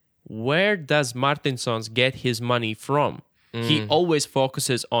that where does Martinsons get his money from? He always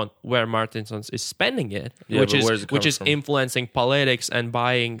focuses on where Martinsons is spending it, Yeah, which but where's it is coming from? influencing politics and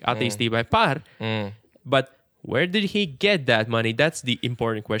buying Attīstībai by par. But where did he get that money? That's the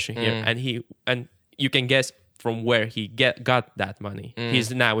important question here, and you can guess from where he got that money.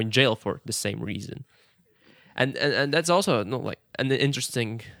 He's now in jail for the same reason, and that's also like an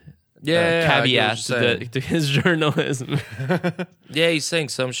interesting I get what caveat you're saying. to his journalism. Yeah, he's saying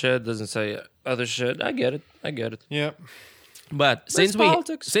some shit, doesn't say other shit. I get it. Yeah. But since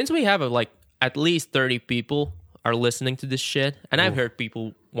politics. we have like at least 30 people are listening to this shit, and I've heard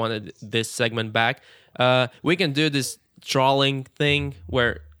people wanted this segment back, we can do this trolling thing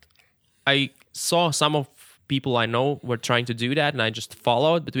where I saw some of people I know were trying to do that, and I just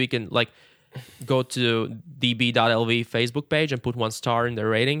followed. But we can like go to db.lv Facebook page and put 1 star in the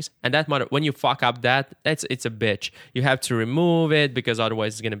ratings, and that matter when you fuck up it's a bitch. You have to remove it because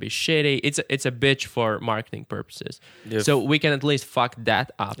otherwise it's gonna be shitty. It's a bitch for marketing purposes. If- So we can at least fuck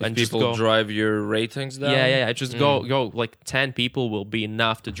that up and just People go. drive your ratings down. Yeah. Just go like 10 people will be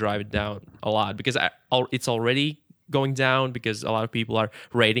enough to drive it down a lot because it's already going down because a lot of people are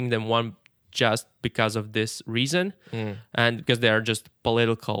rating them 1 just because of this reason and because they are just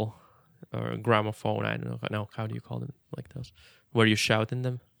political or gramophone. I don't know. How do you call them? Like those where you shout in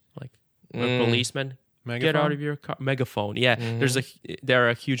them like a policeman. Get out Megaphone? of your car. Megaphone. Yeah, they're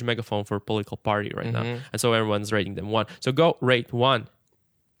a huge megaphone for a political party right now, and so everyone's rating them 1. So go rate 1.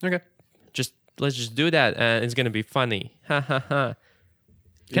 Okay. Let's just do that, and it's gonna be funny. Ha ha ha.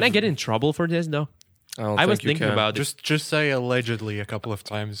 Can I get in trouble for this though? I was thinking about it. Just say allegedly a couple of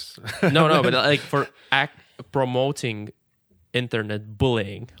times. No, but like for promoting internet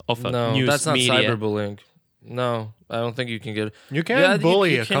bullying of a No, news that's not media. cyberbullying. No, I don't think you can get. You can't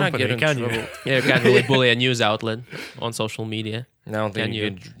bully you a cannot company, get in can you? trouble. Yeah, you can't really bully a news outlet on social media. I don't think Can you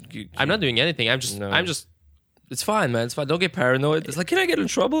you? can. I'm not doing anything. I'm just. It's fine, man. It's fine. Don't get paranoid. It's like, can I get in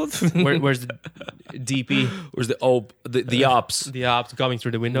trouble? Where's the DP? Where's the the ops? The ops coming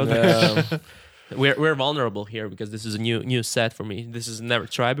through the window. Yeah. We're vulnerable here because this is a new set for me. This is never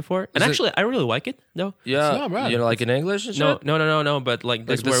tried before, and Is it- actually, I really like it though. Yeah, not bad. you know, like in English and shit. No. But like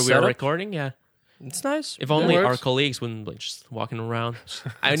this the where we're setup? recording, yeah. It's nice. If only It our works. colleagues wouldn't like just walking around.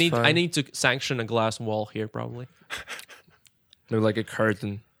 I fine. need to sanction a glass wall here probably, They're like a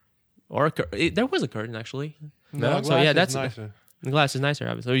curtain. or there was a curtain actually. No, so yeah, glass is that's nicer. the glass is nicer.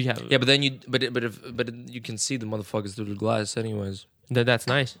 Obviously, so you have, Yeah, but then you can see the motherfuckers through the glass, anyways. that's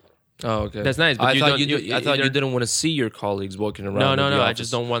nice. Oh, okay. That's nice, but I you thought don't- I thought you you're- didn't want to see your colleagues walking around. No, in the I office.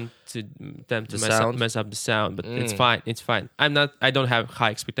 just don't want them to The sound? mess up the sound. But it's fine. It's fine. I don't have high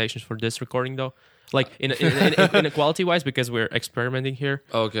expectations for this recording though. Like in inequality wise, because we're experimenting here.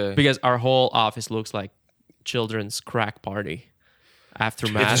 Okay. Because our whole office looks like children's crack party after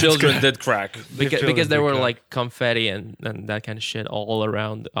math. Children did crack. Because there did were crack. like confetti and that kind of shit all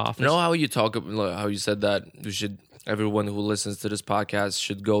around the office. You know how you talk about how you said that everyone who listens to this podcast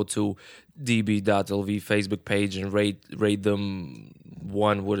should go to db.lv Facebook page and rate them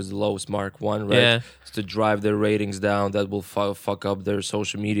one. What is the lowest mark? One, right? Yeah. To drive their ratings down. That will fuck up their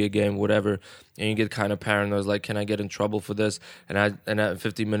social media game, whatever. And you get kind of paranoid, like, can I get in trouble for this? And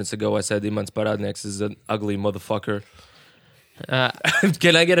 15 minutes ago I said Iman Sparadnex is an ugly motherfucker.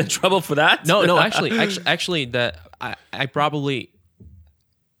 Can I get in trouble for that? No. Actually, that I probably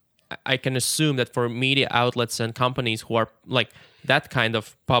I can assume that for media outlets and companies who are like that kind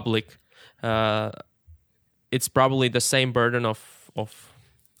of public, it's probably the same burden of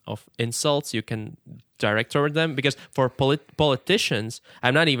insults you can direct toward them. Because for politicians,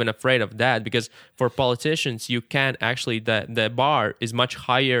 I'm not even afraid of that, because for politicians you can actually the bar is much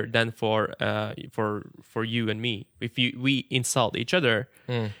higher than for you and me. If we insult each other,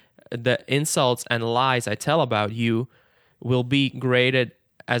 the insults and lies I tell about you will be graded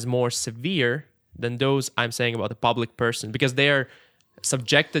as more severe than those I'm saying about a public person, because they are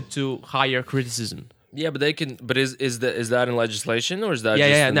subjected to higher criticism. Yeah, but they can. But is that in legislation, or is that?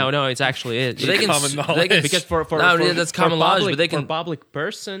 Yeah. just No, it's actually it. They can, Common they knowledge. can, Because for that's common knowledge. public, But they for can. public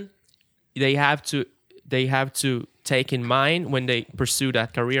person, they have to take in mind when they pursue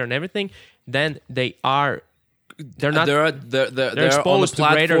that career and everything. Then they're not. They're on the exposed to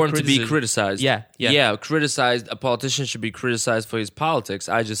greater platform to be criticism. criticized. Yeah. Criticized. A politician should be criticized for his politics.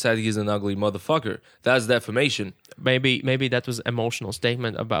 I just said he's an ugly motherfucker. That's defamation. Maybe that was emotional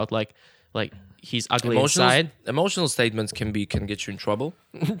statement about like he's ugly inside. Emotional statements can get you in trouble.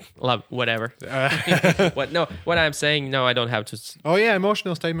 Love whatever. What I'm saying. No, I don't have to. Oh yeah,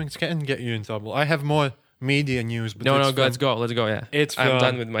 emotional statements can get you in trouble. I have more media news, but No, it's let's go. Yeah, It's I'm from-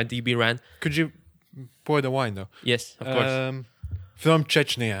 done with my DB rant. Could you pour the wine though? Yes, of course. From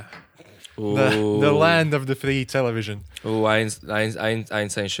Chechnya, Ooh. the land of the free television. Ooh, I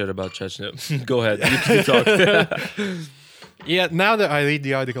ain't saying shit about Chechnya. Go ahead. You talk. Yeah, now that I read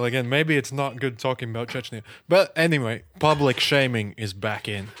the article again, maybe it's not good talking about Chechnya. But anyway, public shaming is back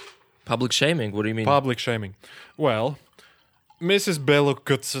in. Public shaming. What do you mean? Public shaming. Well, Mrs.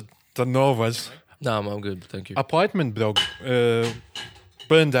 Belokutanova's No, I'm good. Thank you. apartment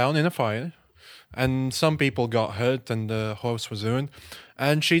burned down in a fire, and some people got hurt, and the house was ruined.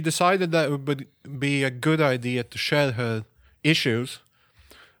 And she decided that it would be a good idea to share her issues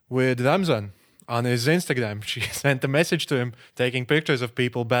with Ramzan on his Instagram. She sent a message to him taking pictures of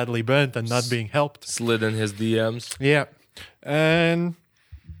people badly burnt and not being helped. Slid in his DMs. Yeah. And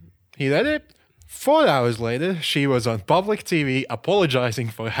he read it. 4 hours later, she was on public TV apologizing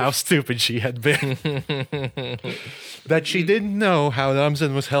for how stupid she had been. That she didn't know how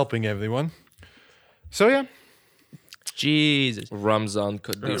Ramzan was helping everyone. So, yeah. Jesus, Ramzan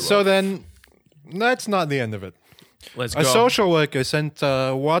could be. So then, that's not the end of it. let's A go. social worker sent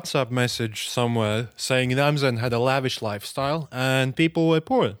a WhatsApp message somewhere saying Ramzan had a lavish lifestyle and people were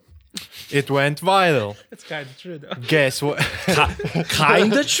poor. It went viral. It's kind of true, though. Guess what?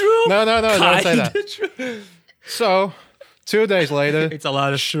 Kinda true. No, don't say that. True. So, 2 days later, It's a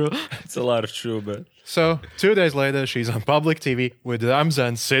lot of true. It's a lot of true, but 2 days later, she's on public TV with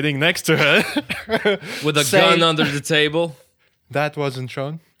Ramzan sitting next to her. with a Say- gun under the table. That wasn't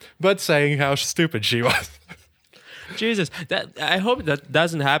shown, but saying how stupid she was. Jesus, I hope that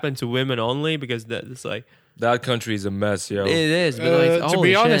doesn't happen to women only, because that's like That country is a mess, yo. it is. But like, To holy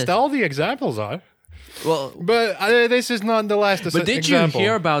be honest, shit. all the examples are. Well, But this is not the last but did example. you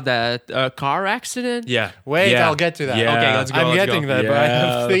hear about that car accident? Yeah. Wait, Yeah. I'll get to that. Yeah. Okay, let's go. I'm let's getting go. there, but I have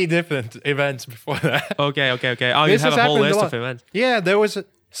Yeah. 3 different events before that. Okay. Oh, This you have has a whole happened list a of lot. events. Yeah, there was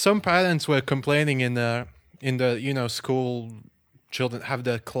some parents were complaining in the school. Children have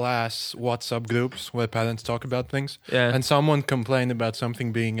the class WhatsApp groups where parents talk about things. Yeah. And someone complained about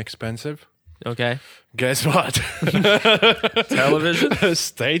something being expensive. Okay. Guess what? Television?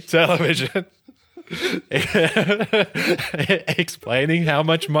 State television. Explaining how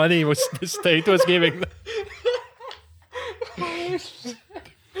much money the state was giving them.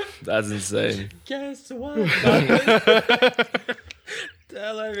 That's insane. Guess what?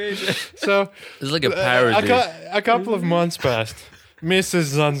 Television. So It's like a parody. a couple of months passed.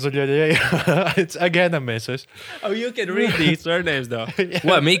 Mrs. Zanzulya. It's again a Mrs. Oh, you can read these surnames though.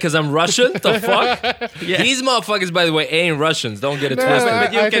 What, me? Because I'm Russian? The fuck? Yeah. These motherfuckers, by the way, ain't Russians. Don't get it No, twisted.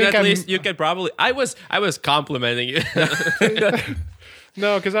 But you I can think at least you can probably. I was complimenting you.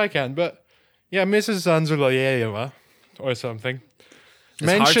 No, because I can. But yeah, Mrs. Zanzulya or something hard to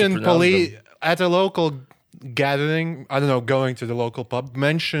mentioned pronounce at a local gathering, I don't know, going to the local pub,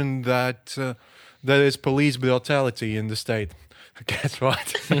 mentioned that there is police brutality in the state. Guess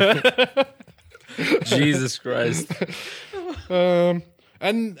what? Jesus Christ.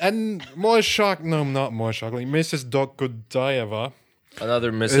 And more shock, no, not more shockingly, Mrs. Dokudayeva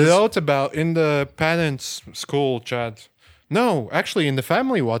Another Mrs. wrote about in the parents' school chat. No, actually, in the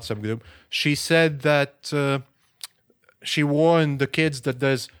family WhatsApp group, she said that she warned the kids that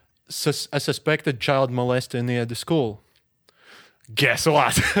there's a suspected child molester near the school. Guess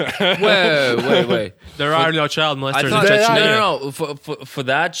what? Wait. There are no child I molesters in thought Chechnya. no. For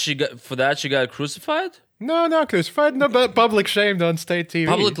that she got crucified No, not crucified. No, but public shamed on state TV.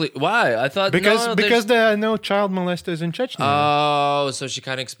 publicly. Why? I thought Because there are no child molesters in Chechnya. Oh, so she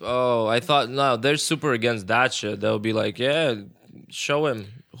kind of. I thought no. They're super against that shit. They'll be like, yeah, show him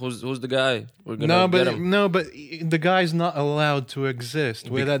who's the guy. We're gonna get him. but the guy's not allowed to exist.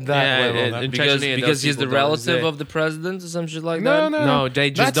 We're at that yeah, level. in Because Chechnya, because those he's the people don't relative exist. of the president or some shit like No, that. No, they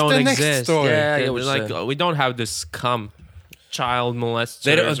just That's don't the next exist. story. Yeah, I get They're what you're like saying. we don't have this scum, child molesters,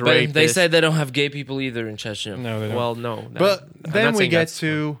 They don't. rapists. They say they don't have gay people either in Chechnya. No, they don't. Well, no. But I'm then not we saying get that's-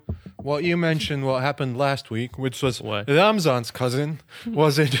 to what you mentioned, what happened last week, which was What? Ramzan's cousin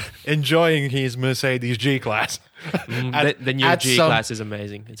was enjoying his Mercedes G-Class. the new at G some- class is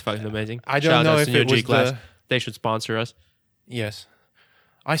amazing. It's fucking amazing. I don't Shout know outs if to new it was G-Class. the- They should sponsor us. Yes.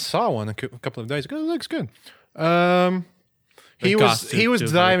 I saw one a couple of days ago. It looks good. He It was costs he was 200K.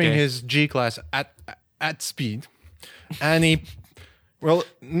 driving his G-Class at speed, and he, well,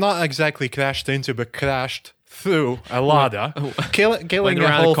 not exactly crashed into, but crashed through a Lada, killing Went the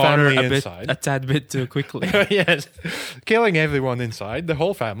around whole the corner family a bit, inside. a tad bit too quickly. Yes, killing everyone inside, the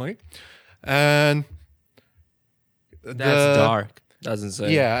whole family, and That's dark. That's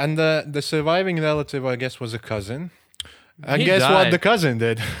insane. Yeah, and the surviving relative, I guess, was a cousin. And He guess what died. the cousin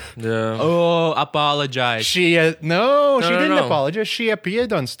did? Yeah. Oh, apologize. She no, she no, didn't no. apologize. She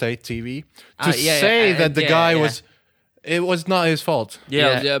appeared on state TV to Yeah, say that the yeah, guy yeah. was. It was not his fault.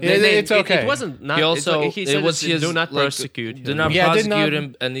 Yeah. It's okay. It wasn't. Not, He it's also like he said it was his do not like, persecute. Do him. not Yeah, did prosecute not-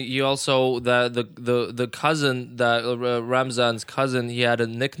 him, and he also the cousin that Ramzan's cousin. He had a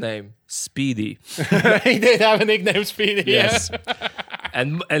nickname, Speedy. He did have a nickname, Speedy. Yes.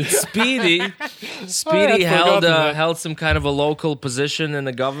 And Speedy I'd held forgotten that. held some kind of a local position in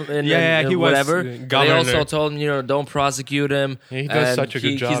the government. Yeah, he was, whatever. governor. They also told him, don't prosecute him. He does and such a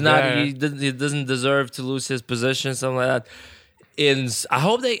good job, He's not. yeah. He doesn't deserve to lose his position. Something like that. I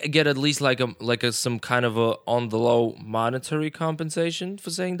hope they get at least like some kind of a on the low monetary compensation for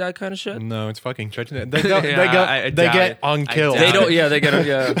saying that kind of shit. No, it's fucking Chechnya. They don't, Yeah, I they doubt get it. unkilled. I They doubt don't. Yeah, they get.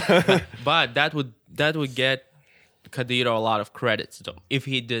 Yeah. But that would get Kadyrov a lot of credits though. If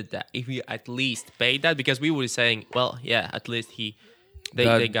he did that, if he at least paid that, because we were saying, well, yeah, at least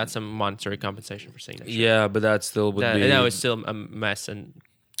they got some monetary compensation for saying that. Shit. Yeah, but that still would be. That was still a mess, and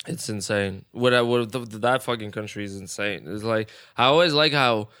It's insane. That fucking country is insane. It's like I always like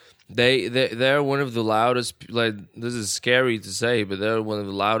how they're one of the loudest. Like this is scary to say, but they're one of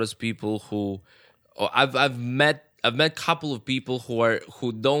the loudest people who I've met. I've met a couple of people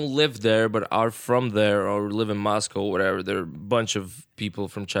who don't live there but are from there or live in Moscow or whatever. There are a bunch of people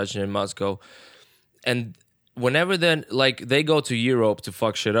from Chechnya and Moscow, and whenever they go to Europe to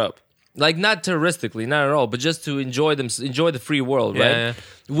fuck shit up. Like not terroristically, not at all, but just to enjoy the free world, right? Yeah.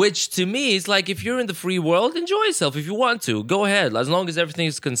 Which to me is like if you're in the free world, enjoy yourself if you want to. Go ahead, as long as everything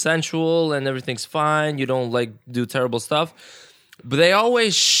is consensual and everything's fine. You don't like do terrible stuff, but they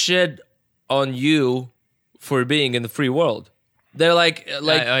always shit on you for being in the free world. They're like, oh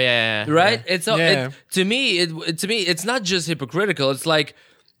yeah, right? Yeah. It's Yeah. to me, it's not just hypocritical. It's like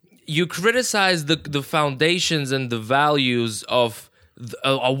you criticize the foundations and the values of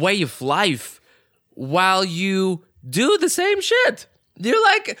a way of life while you do the same shit. You're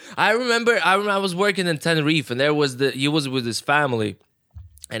like, I remember I was working in Tenerife, and he was with his family,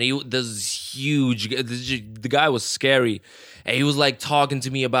 and the guy was scary. And he was like talking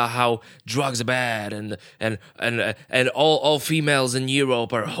to me about how drugs are bad and all females in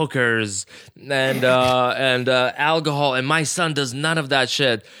Europe are hookers and alcohol, and my son does none of that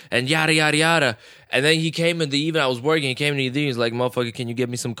shit and yada yada yada. And then he came in the evening. I was working. He came in the evening. He's like, "Motherfucker, can you get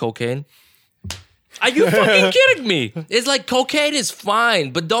me some cocaine?" Are you fucking kidding me? It's like cocaine is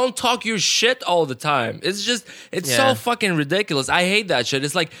fine, but don't talk your shit all the time. It's so Yeah. fucking ridiculous. I hate that shit.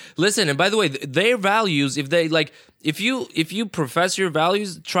 It's like, listen, and by the way, their values, if they like, if you profess your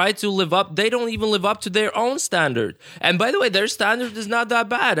values, try to live up. They don't even live up to their own standard. And by the way, their standard is not that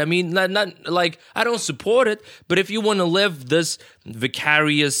bad. I mean, not like I don't support it, but if you want to live this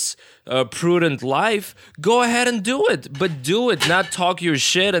vicarious, prudent life, go ahead and do it. But do it, not talk your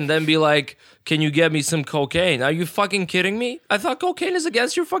shit and then be like, "Can you get me some cocaine?" Are you fucking kidding me? I thought cocaine is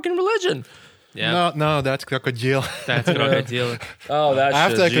against your fucking religion. Yeah, No, that's crocodile. that's crocodile. Oh, that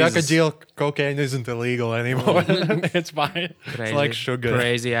After shit, Jesus. crocodile, cocaine isn't illegal anymore. It's fine. It's like sugar.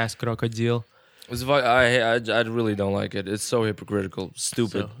 Crazy ass crocodile. I really don't like it. It's so hypocritical,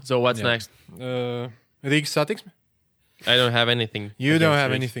 stupid. So what's Yeah. next? Riga Staticsme? I don't have anything. You don't against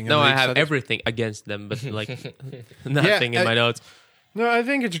have Riga. anything. No, on I Riga have Staticsme? everything against them, but like nothing in my notes. No, I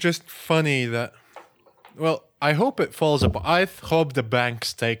think it's just funny that. Well, I hope it falls apart. I hope the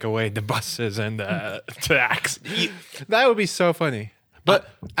banks take away the buses and the tax. That would be so funny. But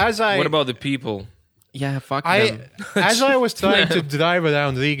What about the people? Yeah, fuck I, them. as I was trying to drive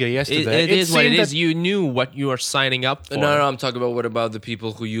around Riga yesterday, It is what it seemed is. that- You knew what you are signing up for. No, I'm talking about what about the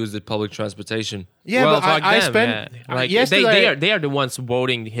people who use the public transportation? Yeah, well, but fuck I them, spent yeah. Like yesterday. they are the ones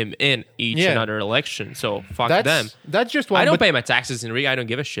voting him in each Yeah. another election. So fuck them. That's just one. I don't but- pay my taxes in Riga. I don't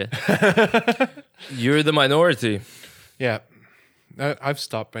give a shit. You're the minority. Yeah, I've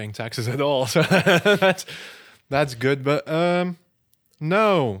stopped paying taxes at all, so that's good. But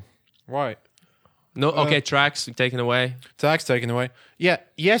no, right? No, okay, tracks taken away. Tax taken away. Yeah,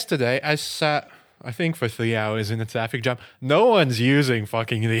 yesterday I sat, I think, for 3 hours in a traffic jam. No one's using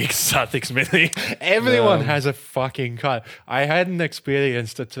fucking the Exotics Mini. Everyone No. has a fucking car. I hadn't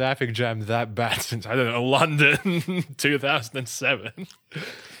experienced a traffic jam that bad since, I don't know, London 2007.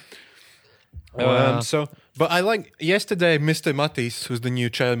 But I like, yesterday, Mr. Mattis, who's the new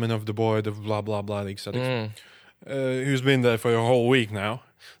chairman of the board of blah, blah, blah, the Exotics, who's been there for a whole week now,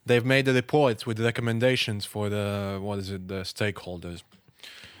 they've made a report with recommendations for the stakeholders.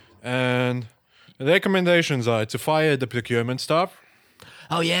 And the recommendations are to fire the procurement staff.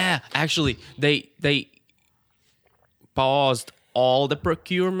 Oh yeah, actually, they paused all the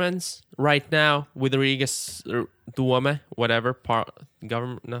procurements right now with Riga's Duome, whatever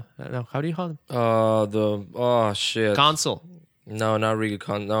government. No, how do you call them? Shit. Council, No, not Riga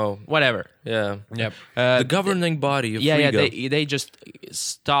Con. No. whatever. Yeah. Yep. The governing body of Yeah, Riga. they just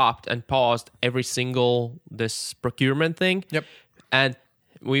stopped and paused every single this procurement thing. Yep. And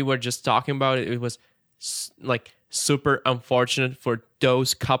we were just talking about it. It was like super unfortunate for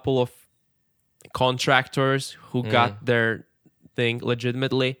those couple of contractors who got their thing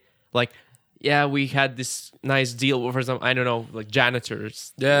legitimately. Like, yeah, we had this nice deal for some, I don't know, like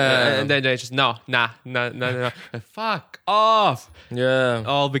janitors. Yeah. And then they just, no. Fuck off. Yeah.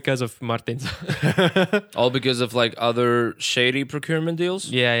 All because of Martins. All because of like other shady procurement deals.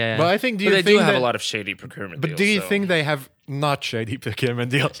 yeah. But I think, But they do have a lot of shady procurement But deals. do you so- think they have not shady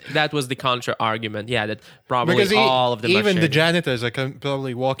procurement deals? That was the counter argument. Yeah, that probably Because all of them even are the shady. janitors are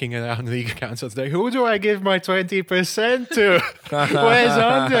probably walking around the council today. Who do I give my 20% to? Where's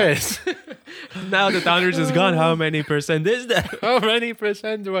Andres? Now that Anders is gone, how many percent is that? How many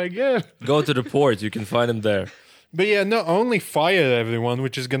percent do I give? Go to the port. You can find them there. But yeah, not only fire everyone,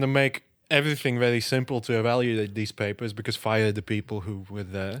 which is going to make everything very simple to evaluate these papers, because fire the people who were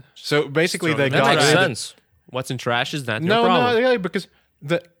there. So basically, So they that That got makes rid of- sense. What's in trash is not No, your problem. not really, because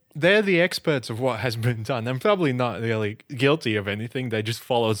they're the experts of what has been done. I'm probably not really guilty of anything. They just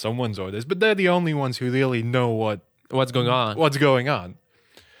follow someone's orders, but they're the only ones who really know What's going on? what's going on.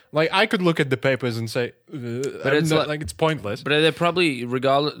 Like, I could look at the papers and say, but it's like it's pointless. But they're probably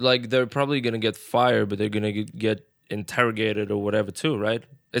regardless, like they're probably gonna get fired, but they're gonna get interrogated or whatever too, right?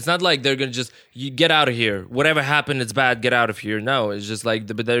 It's not like they're gonna just you get out of here. Whatever happened, it's bad. Get out of here. No, it's just like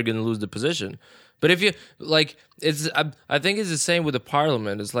but they're gonna lose the position. But if you like, I think it's the same with the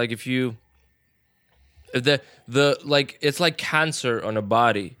parliament. It's like if the like it's like cancer on a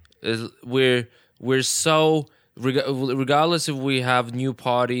body. We're so regardless if we have new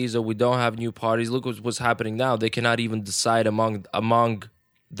parties or we don't have new parties. Look what's happening now. They cannot even decide among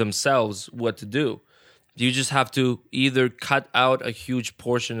themselves what to do. You just have to either cut out a huge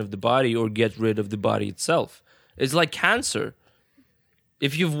portion of the body or get rid of the body itself. It's like cancer.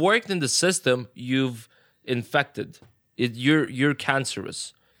 If you've worked in the system, you've infected. You're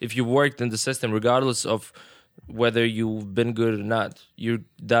cancerous. If you worked in the system, regardless of whether you've been good or not,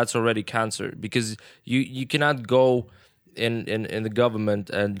 that's already cancer, because you cannot go in the government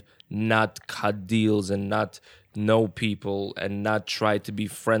and not cut deals and not know people and not try to be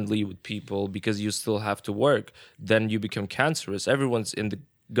friendly with people because you still have to work. Then you become cancerous. Everyone's in the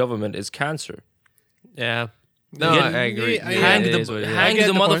government is cancer. Yeah. No, Yeah, I agree. yeah, Yeah, hang it the is what it is. hang I get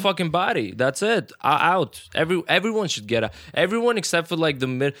the the point. motherfucking body. That's it. Out. Everyone should get out. Everyone except for like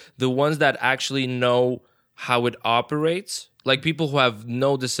the ones that actually know how it operates. Like people who have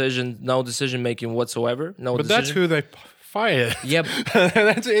no decision making whatsoever. No, But that's decision. who they fired. Yeah,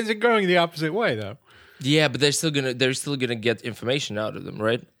 Is it going the opposite way though? yeah, but they're still gonna get information out of them,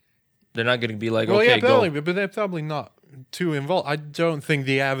 right? They're not gonna be like, Well, okay, yeah, probably, go. but they're probably not too involved. I don't think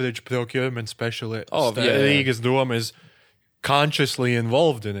the average procurement specialist Oh, yeah. Riksdom is consciously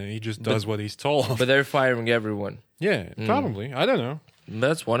involved in it. He just does what he's told. But they're firing everyone. Yeah, probably. I don't know.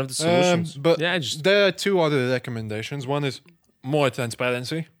 That's one of the solutions. But Yeah, just- there are two other recommendations. One is more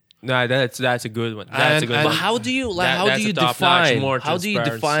transparency. No, that's a good one. That's And- a good and- one. But how do you That- how that's do a you top-notch, define more how do you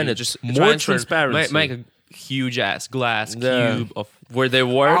define transparency. it? Just More transfer- transparency. Make a huge ass glass Yeah. cube of where they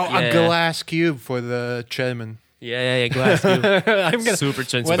work. Oh, a Yeah. glass cube for the chairman. yeah glass cube. I'm gonna Super when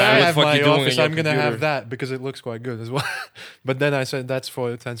transparent. I What have the fuck my you doing office, on your I'm gonna computer? have that because it looks quite good as well. But then I said that's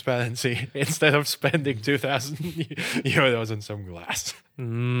for transparency instead of spending 2,000 euros on some glass.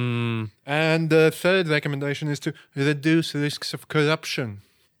 Mm. And the third recommendation is to reduce risks of corruption.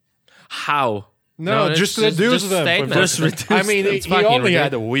 How? No, No, just it's reduce just them. statements. Just reduce I mean, It's he fucking only ridiculous.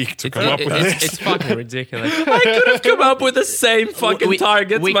 had a week to come up with it's, this. it's fucking ridiculous. I could have come up with the same fucking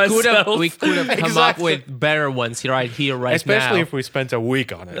targets we myself. Could have come up Exactly. with better ones right here, right Especially now. if we spent a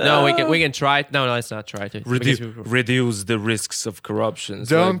week on it. No, we can try it. No, let's not try it. Because we- reduce the risks of corruption. It's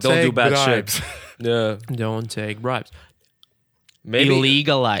Don't like, don't do take bad bribes. shit. Yeah, Don't take bribes. maybe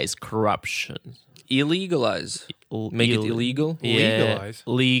Illegalize corruption. illegalize. Make it illegal. Yeah, Legalize.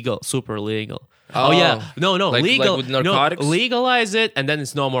 legal, super legal. Oh. Oh, yeah, no, Like legal. with narcotics? No, legalize it, and then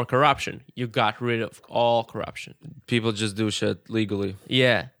it's no more corruption. You got rid of all corruption. People just do shit legally.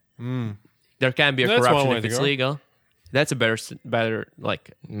 Yeah, there can be a That's one corruption way if to it's go. legal. That's a better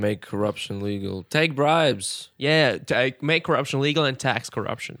like Make corruption legal. Take bribes. yeah, make corruption legal and tax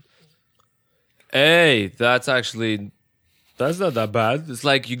corruption. Hey, that's not that bad. It's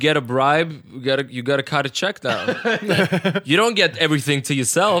like you get a bribe, you gotta cut a check down. You don't get everything to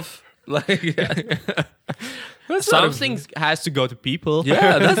yourself. Like that's not a- Something has to go to people.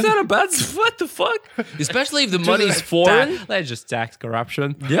 Yeah, that's not a bad. What the fuck? Especially if the money's foreign. Let's just tax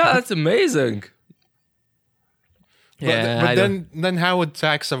corruption. Yeah, that's amazing. Yeah, But I then how would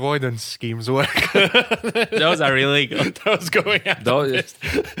tax avoidance schemes work? those are illegal. Those going out. Those-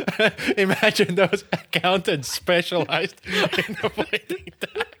 Imagine those accountants specialized in avoiding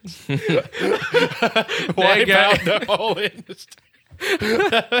tax. Wipe go. out the whole industry.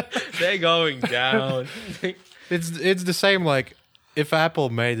 They're going down. It's the same like if Apple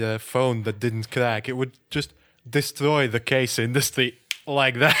made a phone that didn't crack, it would just destroy the case industry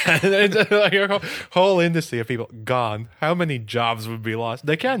like that. It's like your whole industry of people gone. How many jobs would be lost?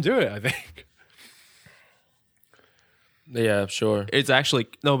 They can't do it, I think. Yeah, sure. It's actually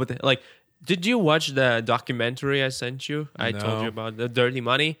no, but like, did you watch the documentary I sent you? I told No. you about the Dirty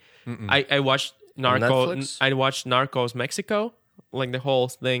Money. I watched Narco. Netflix? I watched Narcos Mexico, like the whole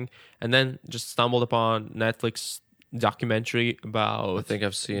thing, and then just stumbled upon Netflix documentary I about think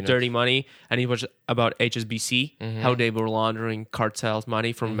I've seen Dirty Money, and it was about HSBC, Mm-hmm. how they were laundering cartels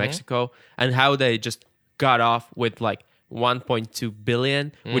money from Mexico, and how they just got off with like 1.2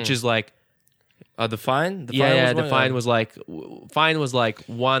 billion, which is like it. The fine. The yeah, fine the was fine was like fine was like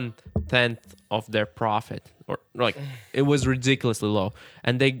 1/10 of their profit, or like it was ridiculously low,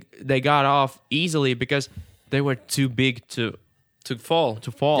 and they got off easily because they were too big to fall.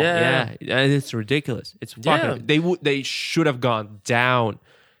 fall. Yeah. Yeah, and it's ridiculous. It's Yeah. fucking. They should have gone down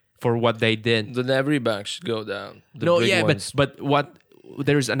for what they did. Then every bank should go down. The No, big yeah, ones. but what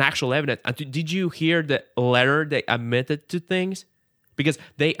there's an actual evidence. Did you hear the letter they admitted to things? Because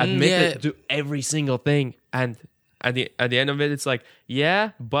they admitted yeah. to every single thing, and at the end of it, it's like,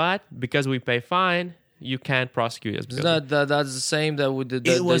 yeah, but because we pay fine, you can't prosecute us. Isn't that's the same that we did.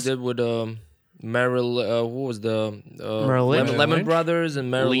 It That was- they did with Merrill. What was the Merrill Lynch? Lemon Brothers and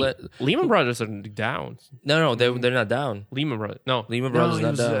Merrill. Lehman Brothers are down. No, they're not down. Lehman Brothers, no, Lehman Brothers no,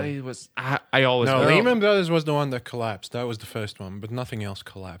 not down. It was. I always No, know. Lehman Brothers was the one that collapsed. That was the first one, but nothing else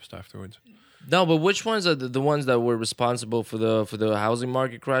collapsed afterwards. No, but which ones are the ones that were responsible for the housing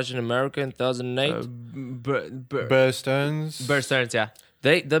market crash in America in 2008? Bear Stearns. Bear Stearns, yeah,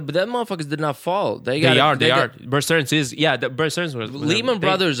 But that motherfuckers did not fall. They they got are. Bear Stearns is the Bear Stearns was Lehman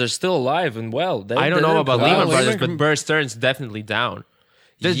Brothers are still alive and well. I don't know about Lehman collapse. Brothers, Lehman- but Bear Stearns definitely down.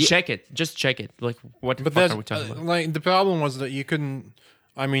 Just Ye- check it. Just check it. Like what the But fuck there's are we talking about? like the problem was that you couldn't.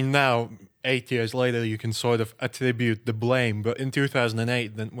 I mean, now 8 years later, you can sort of attribute the blame. But in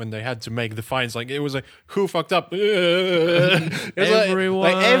 2008, then when they had to make the fines, like it was like who fucked up? It was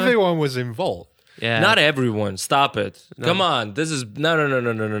Everyone. like everyone was involved. Yeah. Not everyone. Stop it. No. Come on. This is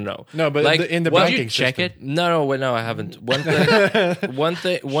no. No, but Like, in the what- banking Did you check system. it? No, wait, no, I haven't. One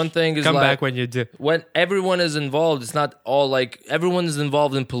thing is Come like back when you do. when everyone is involved. It's not all like everyone is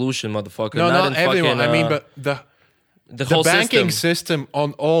involved in pollution, motherfucker. No, not in everyone. fucking, I mean, but the the whole banking system. system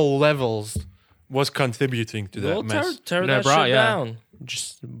on all levels was contributing to that Well, mess. tear No, that bro, shit yeah. down.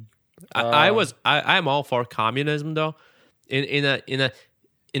 Just I'm all for communism though,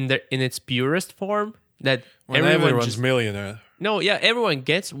 in its purest form. That When everyone everyone's just, millionaire. no, yeah, everyone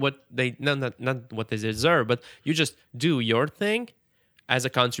gets what they not what they deserve, but you just do your thing as a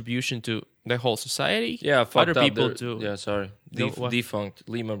contribution to the whole society. Yeah, fucked other up. people They're- do. Yeah, sorry. No, what? Defunct.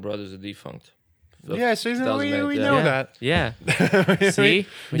 Lehman Brothers are defunct. Yes, we 2008, know yeah. that. Yeah. See,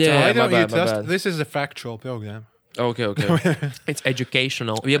 Yeah, Why my don't you bad, my trust? bad. This is a factual program. Okay. it's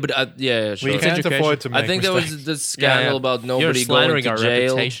educational. Yeah, but yeah, sure. We It's can't education. afford to make I think there mistakes. was this scandal about You're nobody going slandering to our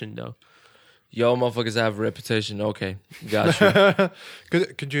jail. reputation, though. Yo, motherfuckers have a reputation. Okay, got you.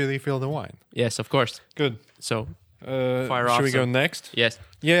 Could you refill the wine? Yes, of course. Good. So Fire Should off we go some. next? yes,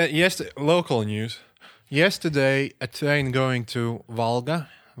 Yes. Local news. Yesterday, a train going to Valka,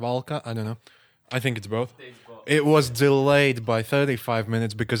 I don't know. I think it's both. It was delayed by 35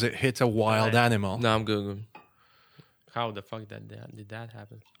 minutes because it hit a wild animal. No, I'm good. how the fuck did that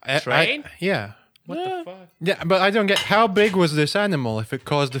happen? I- Train? Yeah. What the fuck? Yeah, but I don't get how big was this animal if it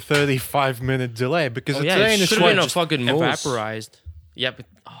caused a 35-minute delay? Because the yeah, train it is Should should've have been a just fucking moose. Evaporized. Yeah, but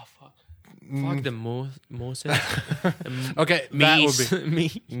oh fuck, fuck the mooses. okay. That would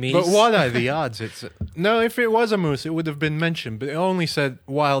Meese. be. Me. But what are the odds? No. If it was a moose, it would have been mentioned. But it only said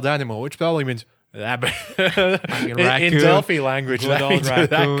wild animal, which probably means rabbit. in raccoon. Delphi language, Good that old means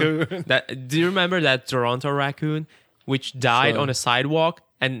raccoon. Do you remember that Toronto raccoon which died Sure. on a sidewalk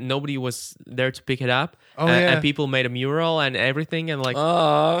and nobody was there to pick it up? Oh, yeah. And people made a mural and everything, and like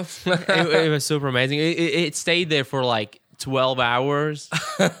it was super amazing. It stayed there for like 12 hours,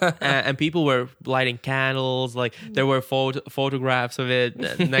 and people were lighting candles. Like there were photographs of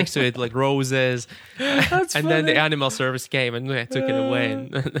it next to it, like roses. And then the animal service came and took it away,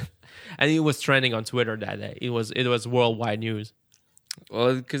 and it was trending on Twitter that day. It was worldwide news.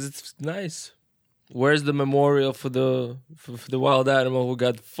 Well, because it's nice. Where's the memorial for the wild animal who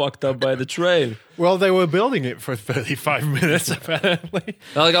got fucked up by the train? Well, they were building it for 35 minutes, apparently.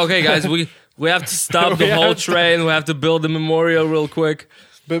 They're like, okay, guys, we have to stop We the whole have to- train. We have to build the memorial real quick.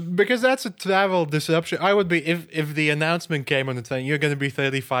 But because that's a travel disruption, I would be if the announcement came on the train, you're going to be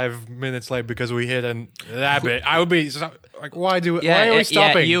 35 minutes late because we hit a rabbit. I would be like, why are we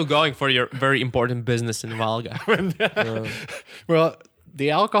stopping? you going for your very important business in Valga. Well, the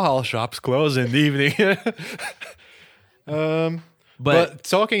alcohol shops close in the evening. But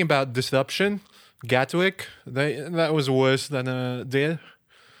talking about disruption, Gatwick, that was worse than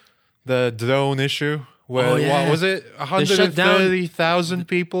the drone issue. Where, Oh, yeah. what was it? shut down- 130,000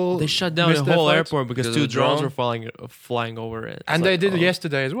 people. They shut down missed the their whole flights. airport because Because two of the drones drone? were flying over it. It's And like, they did it oh,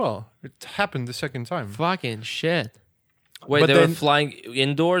 yesterday as well. It happened the second time. Fucking shit. Wait, But they were then- flying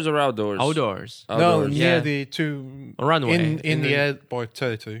indoors or outdoors? Outdoors. No, Outdoors. near Yeah. the two Runway. in the the- airport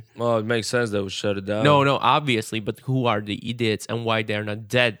territory. Oh, it makes sense they would shut it down. No, obviously, but who are the idiots and why they're not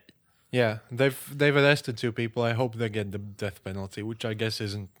dead? Yeah, they've arrested two people. I hope they get the death penalty, which I guess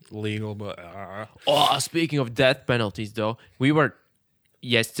isn't legal. But Oh, speaking of death penalties, though, we were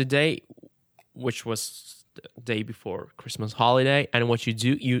yesterday, which was the day before Christmas holiday, and what you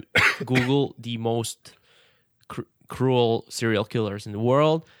do, you Google the most cruel serial killers in the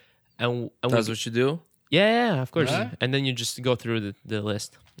world, and That's what you do? yeah, of course, Yeah? and then you just go through the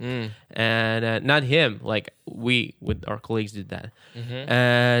list. Mm. And not him, like we with our colleagues did that. Mm-hmm.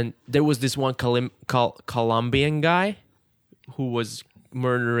 And there was this one Colombian guy who was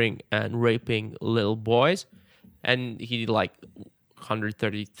murdering and raping little boys, and he did like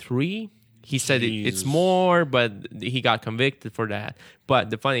 133. He said it's Jesus. more, but he got convicted for that. But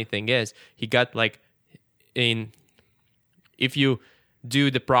the funny thing is, he got like if you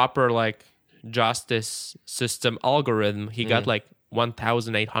do the proper like justice system algorithm, he got like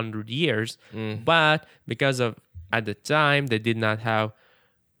 1,800 years. But because of at the time they did not have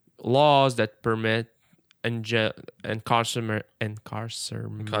laws that permit incarcerate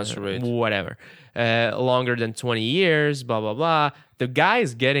whatever longer than 20 years, blah blah blah. The guy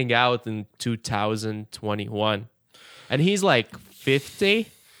is getting out in 2021, and he's like 50.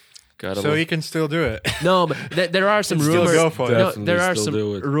 Gotta so look. he can still do it. No, but there are some Still rumors. go for it. No, Definitely there are still some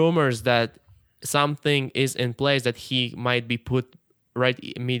do it. rumors that something is in place that he might be put right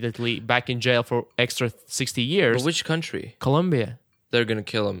immediately back in jail for extra 60 years. But which country? Colombia. they're gonna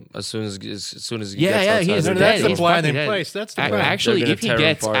kill him as soon as he Yeah, gets yeah, outside. he's No, dead. that's the He's plan fucking in dead. place. That's the plan. Actually, They're gonna if he tear him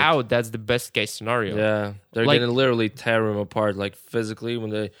gets apart. out, that's the best case scenario. Yeah, they're Like- gonna literally tear him apart, like physically,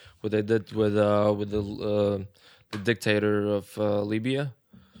 what they did with the dictator of Libya.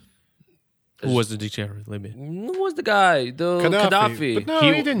 Who was the dictator of Libya? Who was the guy? The Gaddafi. But no,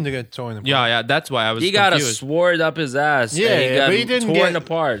 He- he didn't get torn apart. Yeah, that's why I was He got a confused. sword up his ass. Yeah, and he got but he didn't torn get-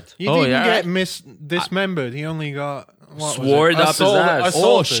 apart. He Oh, didn't yeah. get dismembered. He only got what was it? Sword up his ass. Oh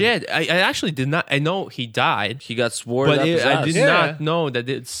Assaulted. shit! I actually did not. I know he died, He got sword but up his I ass. did Yeah. not know that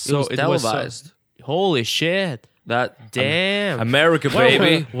it's It so. was so- televised. holy shit! That Damn. America,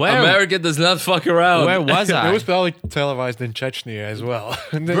 baby. where- America does not fuck around. Where was It I? was probably televised in Chechnya as well.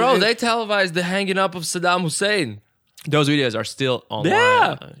 Bro, they televised the hanging up of Saddam Hussein. Those videos are still online.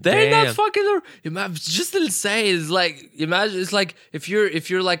 Yeah, they're Damn. not fucking. It's just insane. It's like imagine. It's like if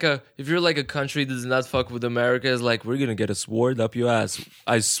you're like a country that does not fuck with America. It's like we're gonna get a sword up your ass.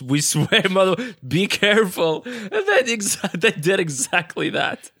 We swear, mother. Be careful. And then they did exactly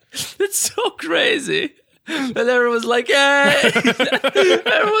that. It's so crazy. And everyone was like, "Yeah."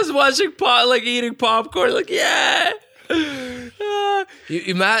 Everyone was watching eating popcorn, like, "Yeah."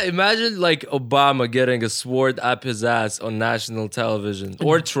 Imagine like Obama getting a sword up his ass on national television,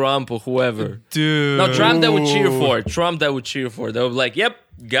 or Trump, or whoever. Dude. No, Trump that would cheer for. Trump that would cheer for. They would be like, "Yep,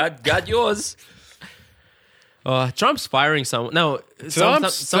 got yours." Trump's firing someone. No,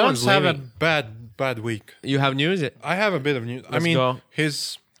 someone's Trump's have a leaving. bad week. You have news? I have a bit of news. I Let's mean, go.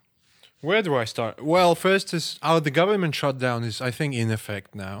 where do I start? Well, first is the government shutdown is, I think, in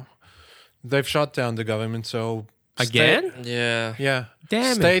effect now. They've shut down the government, so Again? Yeah. yeah,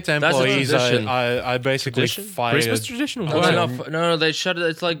 Damn it. state a employees tradition. I basically Tradition? fired. Christmas tradition? No, What? no, they shut it.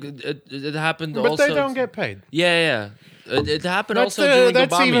 It's like it happened. But also, they don't get paid. Yeah. It happened That's, also during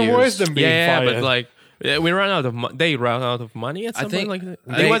that's Obama even years. worse than being Yeah, fired. but like we ran out of they ran out of money at I some think point. Like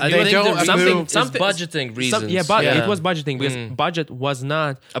I think they don't the approve- reason is something- budgeting reasons. it was budgeting because budget was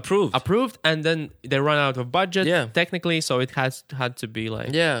not approved. and then they run out of budget. Yeah. technically, so it had to be like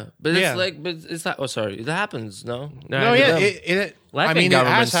Yeah, but Yeah. it's like, but it's not. Oh, sorry, it happens. No, no, yeah, them. I Latvian mean, it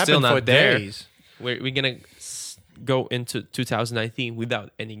government's has still happened for not there. days. we're gonna go into 2019 without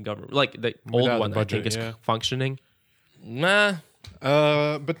any government. Like the old Without one, the budget, I think is yeah. functioning. Nah.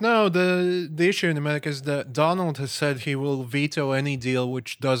 But no, the issue in America is that Donald has said he will veto any deal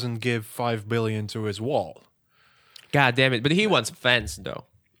which doesn't give $5 billion to his wall. God damn it! But he wants a fence, though.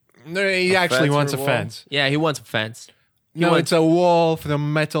 No, he actually fence wants or a a wall? fence. Yeah, he wants a fence. He No, wants- it's a wall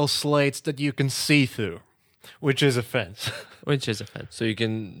from metal slates that you can see through, which is a fence. which is a fence. So you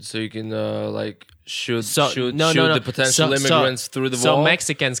can like shoot No, the potential immigrants through the so wall.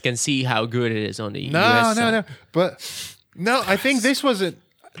 Mexicans can see how good it is on the No, US no, side. no. But no, I think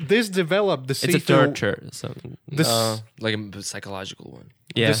this developed the It's a see-through. torture. So, Like a psychological one.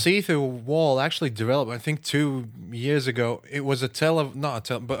 yeah. The see-through wall actually developed. I think 2 years ago. It was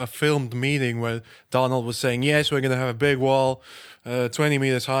but a filmed meeting where Donald was saying, "Yes, we're going to have a big wall, 20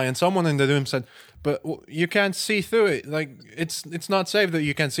 meters high," and someone in the room said, "But you can't see through it. Like it's not safe that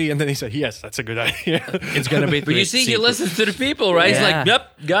you can see." And then he said, "Yes, that's a good idea." It's gonna be. But you see, he listens to the people, right? He's like, "Yep,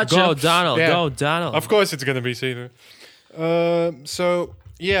 gotcha." Go Donald. Yeah. Go Donald. Of course, it's going to be see-through. So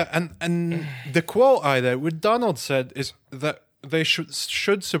yeah, and the quote either what Donald said is that they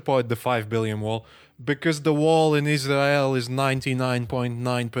should support the $5 billion wall because the wall in Israel is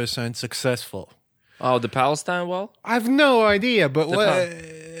 99.9% successful. Oh, the Palestine wall. I've no idea, but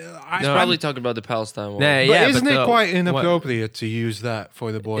The He's No, probably talking about the Palestine wall. Nah, but yeah, isn't but it the- quite what- inappropriate to use that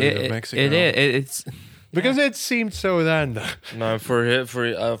for the border of Mexico? It is. It's Because it seemed so random. No,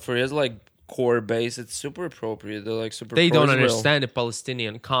 for his like core base, it's super appropriate. They're like super. they don't pro-Israel. understand the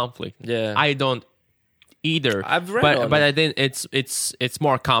Palestinian conflict. Yeah. I don't either. I've read but on but it. I think it's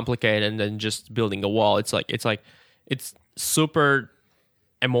more complicated than just building a wall. It's it's super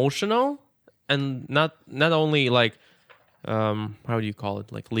emotional and not only like how do you call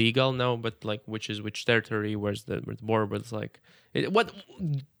it, like legal, no, but like which territory, where's the border, but it's like what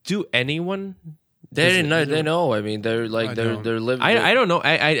do anyone They know. I mean, they're like they're living. I don't know.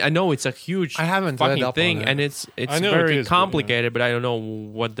 I know it's a huge I haven't read fucking up on thing, it. and it's I know it very is, but, yeah. complicated. But I don't know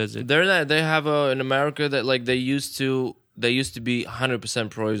what does it. They're not. They have in America that like they used to be 100%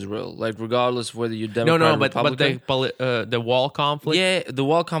 pro-Israel, like regardless of whether you're Democrat No, or but Republican. the wall conflict. Yeah, the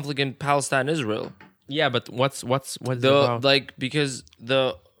wall conflict in Palestine, Israel. Yeah, but what's it about? Like because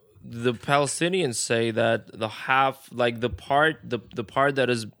the Palestinians say that the part that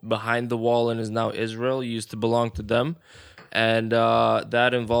is behind the wall and is now Israel used to belong to them, and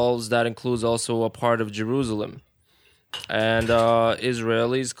that includes also a part of Jerusalem, and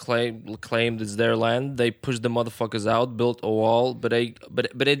Israelis claimed it's their land. They pushed the motherfuckers out, built a wall, but they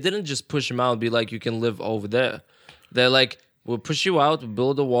didn't just push them out and be like, you can live over there. They're like, we'll push you out, we'll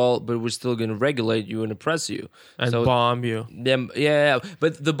build a wall, but we're still gonna regulate you and oppress you And bomb you. Yeah.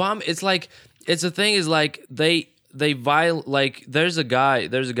 But the bomb, it's like, it's the thing is like there's a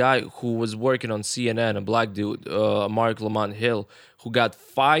guy who was working on CNN, a black dude, Mark Lamont Hill, who got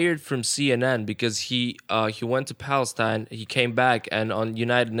fired from CNN because he went to Palestine. He came back and on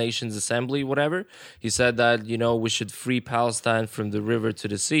United Nations Assembly, whatever, he said that, we should free Palestine from the river to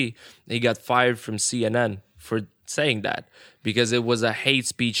the sea. He got fired from CNN for saying that because it was a hate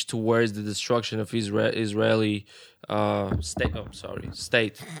speech towards the destruction of Israeli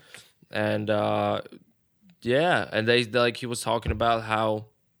state. And and they he was talking about how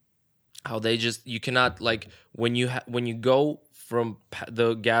they just, you cannot, like, when you go from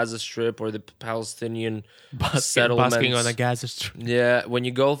the Gaza Strip or the Palestinian settlements, busking on the Gaza Strip. Yeah, when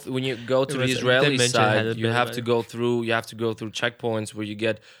you go to the Israeli side, you have to go through checkpoints where you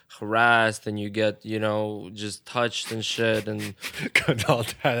get harassed and you get just touched and shit and good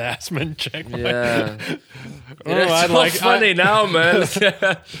old harassment checkpoint. Yeah, it's funny now, man.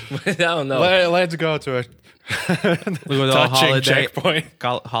 I don't know. Let's go to a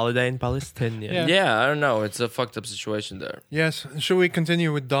holiday in Palestine. Yeah, I don't know. It's a fucked up situation there. Yes. Should we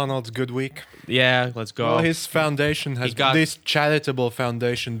continue with Donald's good week? Yeah, let's go. Well, his foundation this charitable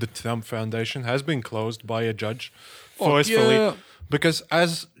foundation, the Trump Foundation, has been closed by a judge forcefully because,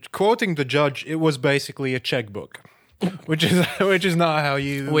 as quoting the judge, it was basically a checkbook, which is not how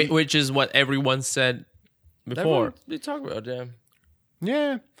you. Which is what everyone said before. They talk about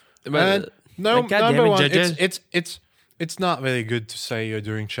Yeah. But, no, like, number one, judges. it's not very good to say you're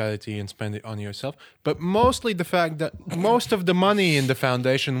doing charity and spend it on yourself, but mostly the fact that most of the money in the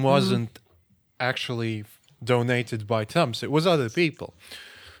foundation wasn't actually donated by Trump's; it was other people.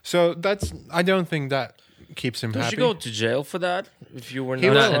 So I don't think that keeps him happy. Should you go to jail for that if you were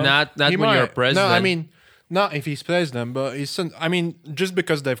not when you're president? No, I mean, not if he's president, but just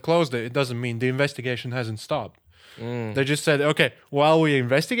because they've closed it doesn't mean the investigation hasn't stopped. They just said, okay, while we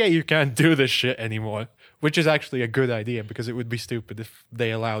investigate, you can't do this shit anymore, which is actually a good idea because it would be stupid if they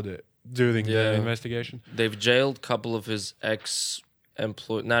allowed it during the investigation. They've jailed a couple of his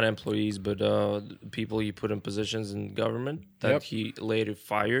not employees, but people he put in positions in government that he later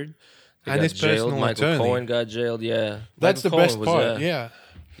fired. And his personal Michael attorney. Cohen got jailed, yeah. That's Michael the best Cohen part, yeah.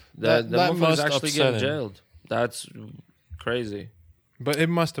 That must motherfucker's actually upset getting him. jailed. That's crazy. But it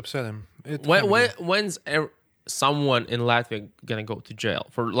must upset him. When's someone in Latvia gonna go to jail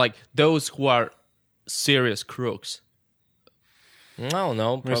for like those who are serious crooks? I don't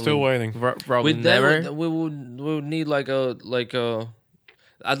know. We're still waiting. Probably With never. them, we would need like a.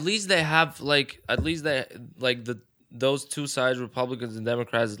 At least they have those two sides, Republicans and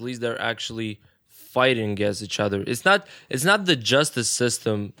Democrats. At least they're actually fighting against each other. It's not the justice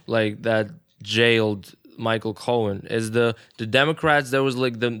system like that jailed Michael Cohen. Is the Democrats? There was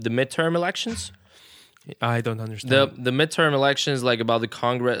like the midterm elections. I don't understand. The midterm elections, like about the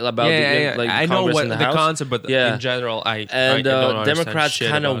Congress, about Like I know Congress what and the House. concept, but in general, I don't understand Democrats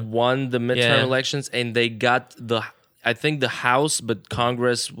shit kind about of it. won the midterm elections, and they got I think the House, but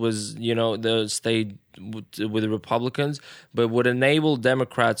Congress was the stayed with the Republicans. But what enabled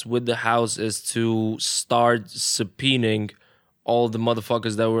Democrats with the House is to start subpoenaing all the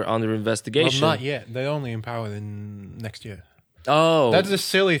motherfuckers that were under investigation. Well, not yet. They're only empowered in next year. Oh, That's the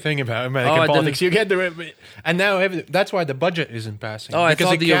silly thing about American politics. You get and now that's why the budget isn't passing. Oh, I because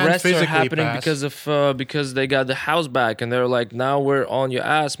thought it the can't arrests are physically happening pass. because they got the House back, and they're like, now we're on your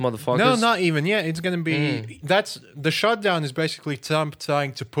ass, motherfuckers. No, not even yet. It's going to be that's the shutdown is basically Trump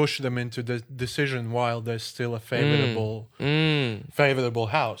trying to push them into the decision while there's still a favorable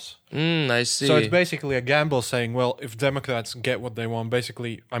House. I see. So it's basically a gamble saying, well, if Democrats get what they want,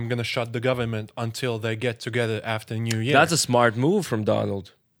 basically I'm going to shut the government until they get together after New Year. That's a smart move from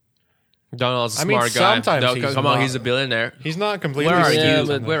Donald. Donald's a I mean, smart guy. sometimes No, he's come on, not. he's a billionaire. He's not completely. Where are Yeah, you?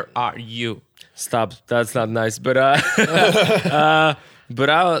 but- Where are you? Stop. That's not nice. But I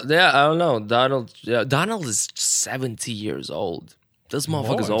don't know. Donald is 70 years old. This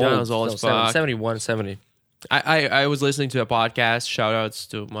motherfucker's old. Donald's old as fuck. 71, 70. I was listening to a podcast. Shout outs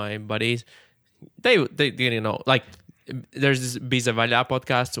to my buddies. They didn't know. Like, there's this Biza Valja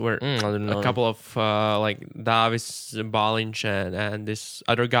podcast where I didn't know a couple of like Davis Balinch and this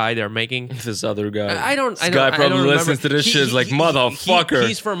other guy they're making. This other guy. This guy probably listens to this shit. Is like, motherfucker.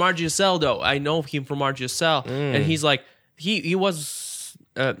 He's from RGSL though. I know him from RGSL, and he's like he was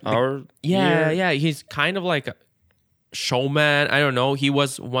Our yeah. He's kind of like showman. I don't know. He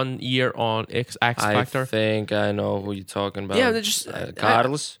was 1 year on X Factor. I think I know who you're talking about. Yeah, they're just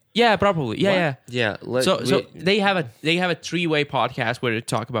Carlos. Yeah, probably. Yeah, Yeah. So they have a 3-way podcast where they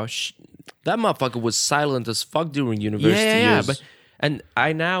talk about. That motherfucker was silent as fuck during university years. But and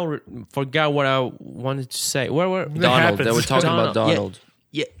I now forgot what I wanted to say. Where Donald. They were talking about Yeah. Donald.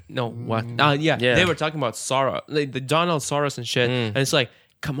 Yeah, no, what? Yeah. They were talking about Soros, like the Donald Soros and shit. And it's like,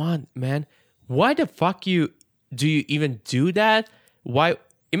 come on, man, why the fuck do you even do that? Why?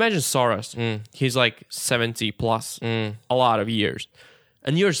 Imagine Soros. He's like 70 plus, a lot of years,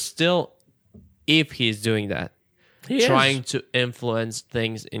 and you're still, if he's doing that, trying to influence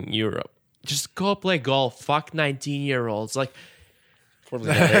things in Europe. Just go play golf. Fuck 19-year-olds. Like, Probably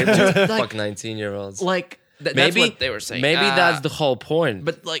not able to fuck 19-year-olds. like that's Maybe what they were saying. Maybe that's the whole point.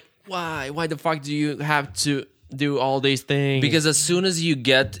 But like, why? Why the fuck do you have to do all these things? Because as soon as you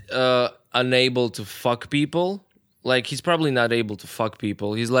get unable to fuck people, like he's probably not able to fuck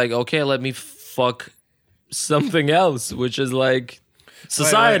people. He's like, okay, let me fuck something else, which is like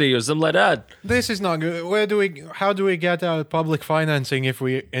society or something like that. This is not good. How do we get our public financing if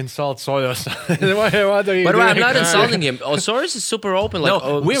we insult Soros? What are you But doing? I'm not insulting him. Soros is super open. Like,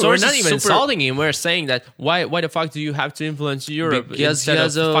 we're Soros not is even super- insulting him. We're saying that why the fuck do you have to influence Europe Because instead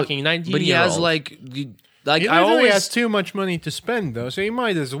of fucking 19 but he has like He I literally always has too much money to spend, though, so he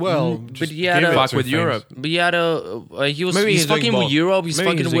might as well. but Just he had give a it fuck to with things. Europe. But he had Maybe he's he's doing fucking with both. Europe. He's Maybe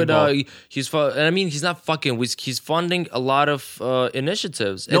fucking he's with doing and I mean he's not fucking. He's funding a lot of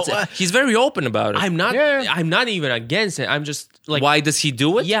initiatives. No, He's very open about it. I'm not. Yeah. I'm not even against it. I'm just like, Why does he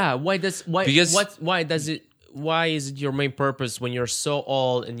do it? yeah. Why Because- why does it? Why is it your main purpose when you're so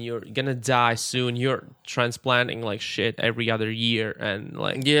old and you're gonna die soon? You're transplanting like shit every other year and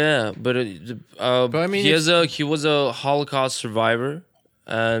like Yeah, but I mean, he was a Holocaust survivor,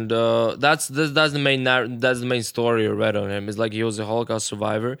 and that's the main story I read on him. It's like he was a Holocaust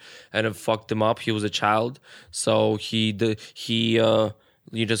survivor, and it fucked him up. He was a child, so he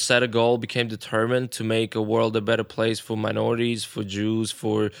just set a goal, became determined to make a world a better place for minorities, for Jews,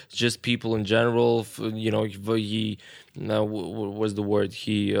 for just people in general. What was the word?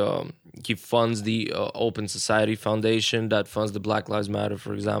 He funds the Open Society Foundation that funds the Black Lives Matter,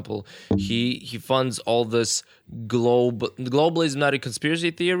 for example. He funds all this globalism, not a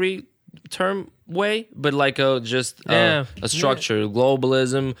conspiracy theory term way, but like a structure,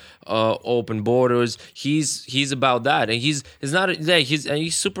 globalism, open borders. He's about that, and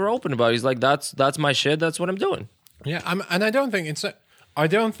he's super open about it. He's like, that's my shit. That's what I'm doing. Yeah, and I don't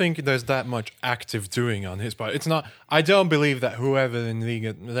think there's that much active doing on his part. It's not. I don't believe that whoever in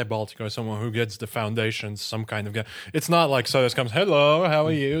the Baltic or someone who gets the foundation, some kind of guy. It's not like Soros comes, hello, how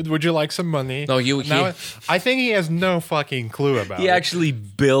are you? Would you like some money? No, I think he has no fucking clue about He it. actually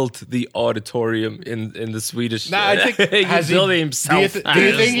built the auditorium in the Swedish. No, I think he has built it himself. Do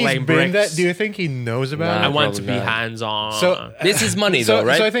you think he's laying been bricks. that? Do you think he knows about Nah. I it? want to probably be not. hands on. So This is money, though,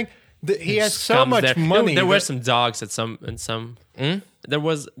 right? So I think he has so much money. There were that- some dogs at some. There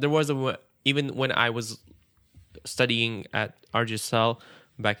was even when I was studying at RGSL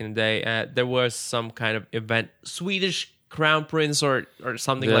back in the day. There was some kind of event, Swedish Crown Prince or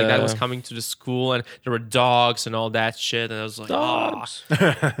something like that was Yeah. coming to the school, and there were dogs and all that shit. And I was like, Dogs.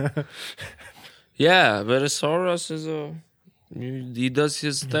 Yeah, but Soros is he does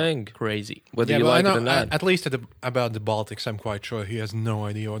his thing, crazy. whether Yeah, you but like I it know, or not. at least about the Baltics, I'm quite sure he has no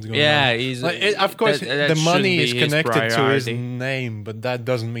idea what's going Yeah, on. he's Of course, that the money shouldn't is be his connected to his priority. name, but that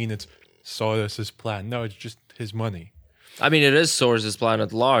doesn't mean it's Soros's plan. No, it's just his money. I mean, it is Soros' plan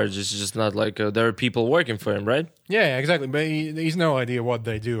at large. It's just not like there are people working for him, right? Yeah, exactly. But he's no idea what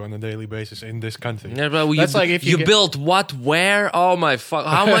they do on a daily basis in this country. Yeah, but That's like if you get- built what, where? Oh my fuck!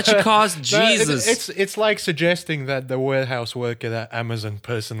 How much it cost? No, Jesus! it's like suggesting that the warehouse worker at Amazon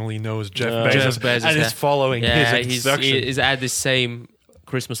personally knows Jeff Bezos, Jeff Bezos, and yeah. is following Yeah, his he's instructions. at the same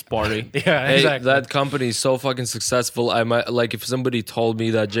Christmas party. Yeah, Hey, exactly. that company is so fucking successful. I might like if somebody told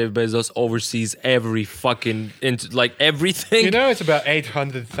me that Jeff Bezos oversees every fucking everything. You know, it's about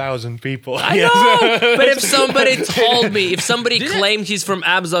 800,000 people. I know, but if somebody told me, if somebody claimed he's from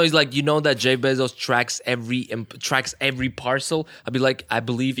Amazon, he's like, you know that Jeff Bezos tracks every parcel. I'd be like, I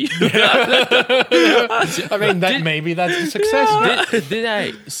believe you. I mean, maybe that's a success. Did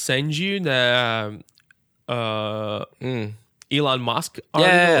I send you the Elon Musk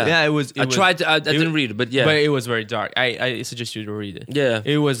article? Yeah. It was. I tried to. I didn't read it, but yeah, But it was very dark. I suggest you to read it. Yeah.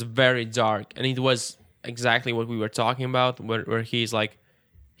 It was very dark, and it was exactly what we were talking about, where he's like,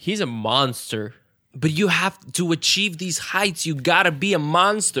 he's a monster. But you have to achieve these heights. You gotta be a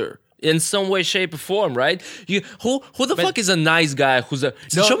monster in some way, shape, or form, right? Who the fuck is a nice guy?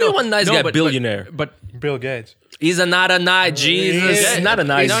 Show me one nice guy, billionaire. But Bill Gates. He's not a nice Jesus. Yeah. He's not a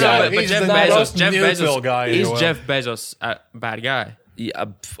nice No, guy. but He's Jeff the Bezos, most Jeff neutral Bezos, guy in is the world. Jeff Bezos a bad guy? Yeah,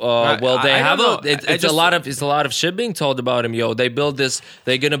 well, they I have don't know. it's I just- a lot of shit being told about him, yo. They build this.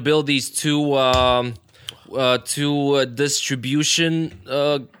 They're gonna build these two distribution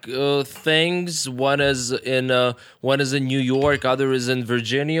things. One is in New York, other is in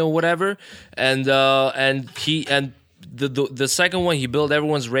Virginia, or whatever. And the second one he built,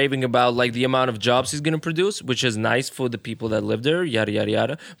 everyone's raving about like the amount of jobs he's gonna produce, which is nice for the people that live there. Yada yada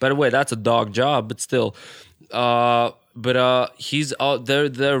yada. By the way, that's a dog job, but still. But he's out there.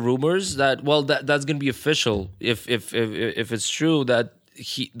 There are rumors that that's gonna be official if it's true that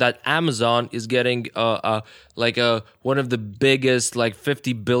Amazon is getting one of the biggest, like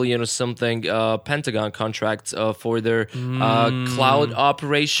 50 billion or something Pentagon contracts for their cloud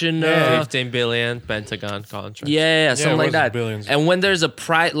operation. 15 billion Pentagon contract. Yeah, something it like was that. billions. And when there's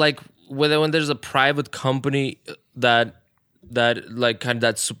when there's a private company that like kind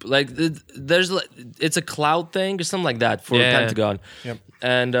of it's a cloud thing or something like that for Yeah. Pentagon. Yep.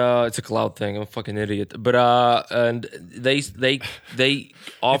 And it's a cloud thing. I'm a fucking idiot. But and they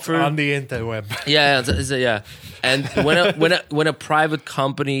offer on the interweb. yeah. And when a private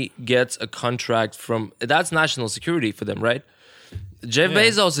company gets a contract from, that's national security for them, right? Jeff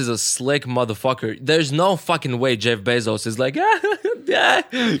Bezos is a slick motherfucker. There's no fucking way Jeff Bezos is like, yeah,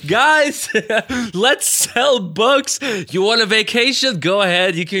 guys, let's sell books. You want a vacation? Go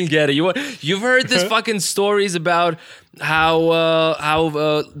ahead, you can get it. You've heard this fucking stories about how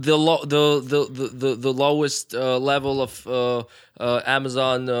the lowest level of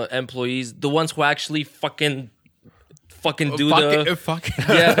Amazon employees, the ones who actually fucking do the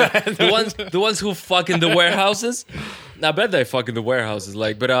ones who fucking the warehouses. I bet they fucking the warehouses,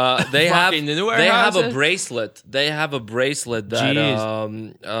 like, but they have Fucking the they have a warehouses? bracelet. They have a bracelet that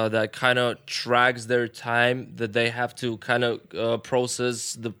that kind of tracks their time that they have to kind of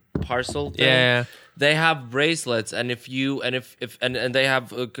process the parcel thing. Yeah. They have bracelets, and if they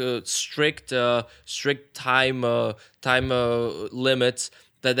have strict time limits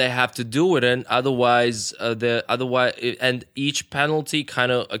that they have to do it in. Otherwise, and each penalty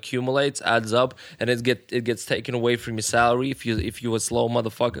kind of accumulates, adds up, and it gets taken away from your salary if you a slow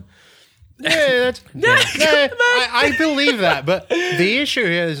motherfucker. Yeah, I believe that. But the issue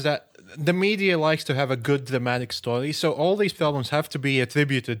here is that the media likes to have a good dramatic story, so all these problems have to be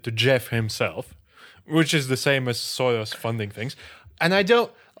attributed to Jeff himself, which is the same as Soros funding things. And I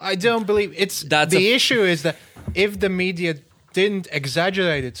don't believe it's. The issue is that if the media didn't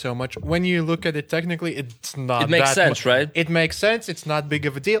exaggerate it so much, when you look at it technically, it's not. It makes sense, right? It makes sense. It's not big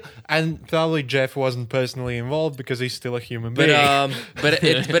of a deal, and probably Jeff wasn't personally involved because he's still a human being.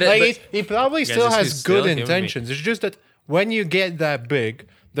 He probably still he's has still good a human intentions. It's just that when you get that big,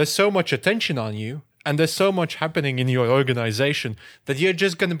 there's so much attention on you, and there's so much happening in your organization that you're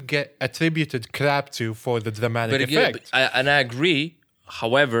just gonna get attributed crap to for the dramatic effect. And I agree.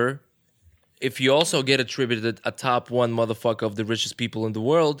 However, if you also get attributed a top one motherfucker of the richest people in the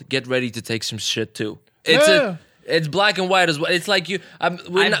world, get ready to take some shit too. It's black and white as well. It's like you. I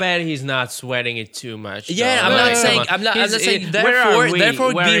bet he's not sweating it too much. Yeah, though. I'm not Like, saying. come on. I'm not saying. Where are we?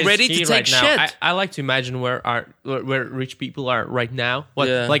 Therefore, Where be is ready he to take right now? shit. I like to imagine where rich people are right now. What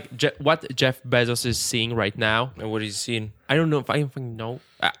Yeah. what Jeff Bezos is seeing right now. And what he's seen. I don't know if I even know.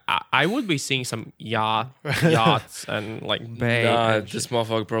 I would be seeing some yachts and like babes. Nah, this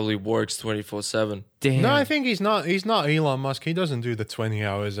motherfucker probably works 24/7. Damn. No, I think he's not. He's not Elon Musk. He doesn't do the 20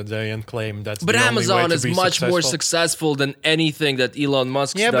 hours a day and claim that's. But the only way Amazon to is be much more successful. successful than anything that Elon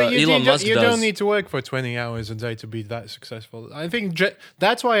Musk Yeah, but you does. don't need to work for 20 hours a day to be that successful. I think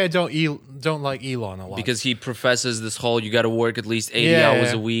that's why I don't like Elon a lot. Because he professes this whole you got to work at least 80 Yeah, hours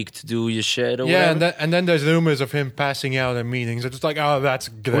yeah. a week to do your shit or yeah, whatever. and then there's rumors of him passing out in meetings. It's just like, oh, that's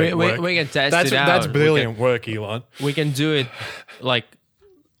great We work. can test That's it out. That's brilliant work, Elon. We can do it like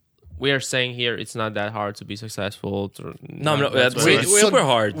we are saying here. It's not that hard to be successful. No, that's it's what- super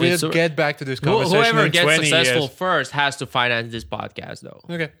hard. We'll It's- get back to this conversation Whoever in gets 20 successful years. first has to finance this podcast, though.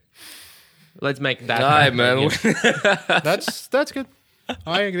 Okay, Let's make that All right, happen. man. Yeah. that's good.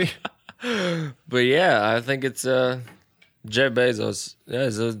 I agree. But yeah, I think it's Jeff Bezos. Yeah,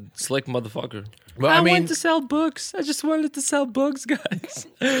 he's a slick motherfucker. But I I mean, want to sell books. I just wanted to sell books, guys.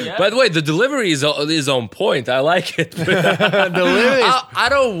 By the way, the delivery is on point. I like it. the lyrics, I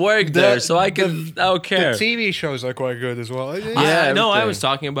don't work there, so I don't the care. TV shows are quite good as well. Yeah, No, I everything. was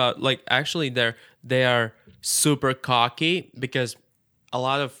talking about like actually they are super cocky because a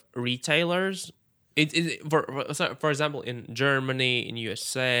lot of retailers. For example, in Germany, in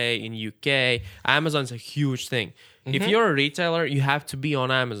USA, in UK, Amazon's a huge thing. If you're a retailer, you have to be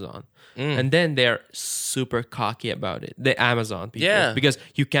on Amazon. And then they're super cocky about it. The Amazon people. Yeah. Because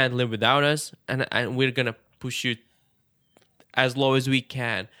you can't live without us, and we're going to push you as low as we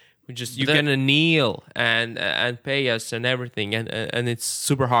can. You're going to kneel and pay us and everything. And it's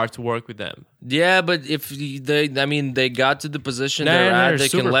super hard to work with them. Yeah, but if they got to the position They're they're at, they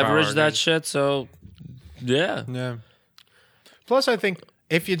can leverage superpower, that dude. shit. So, yeah. Yeah. Plus, I think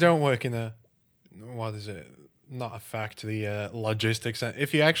if you don't work in a, what is it? Not a factory, logistics.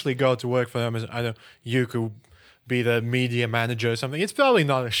 If you actually go to work for them, I don't. You could be the media manager or something. It's probably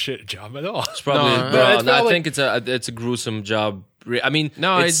not a shit job at all. It's probably No, no, it's probably- I think it's a gruesome job. I mean,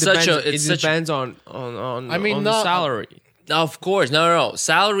 No, it's it depends, such a it's it such depends on I mean, on the not- salary. Of course, no.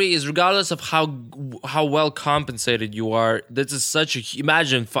 Salary is regardless of how well compensated you are. This is such a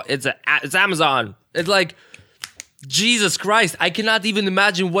imagine. It's Amazon. It's like Jesus Christ. I cannot even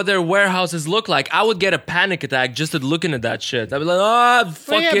imagine what their warehouses look like. I would get a panic attack just at looking at that shit. I'd be like, Well,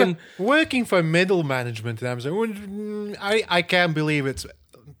 fucking. yeah, but working for middle management at Amazon, I can't believe it's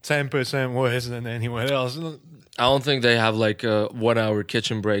 10% worse than anywhere else. I don't think they have like 1 hour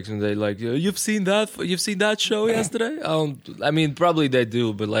kitchen breaks and they like you've seen that show yesterday. I mean, probably they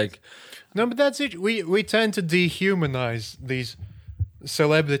do, but like. No, but that's it. We tend to dehumanize these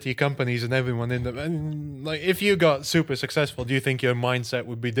celebrity companies and everyone in them. And like, if you got super successful, do you think your mindset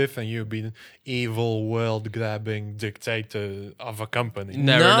would be different? You'd be an evil, world-grabbing dictator of a company.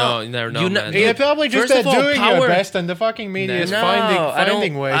 Never No, know, you man. know- You're probably just First of all, doing power- your best, and the fucking media is No,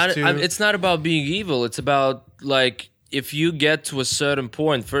 finding ways to. It's not about being evil. It's about like if you get to a certain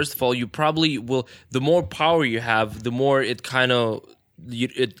point. First of all, you probably will. The more power you have, the more it kind of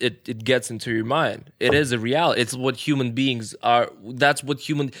it gets into your mind. It is a reality. It's what human beings are. That's what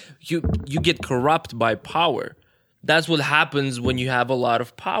you get corrupt by power. That's what happens when you have a lot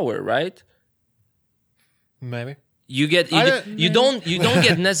of power, right? Maybe. You don't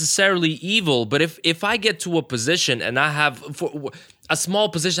get necessarily evil, but if I get to a position and I have for a small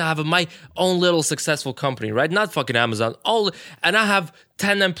position, I have my own little successful company, right? Not fucking Amazon. And I have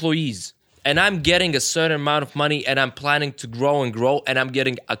 10 employees and I'm getting a certain amount of money and I'm planning to grow and I'm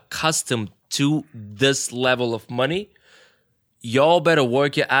getting accustomed to this level of money. Y'all better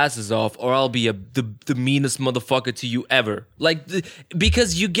work your asses off or I'll be the meanest motherfucker to you ever. Like,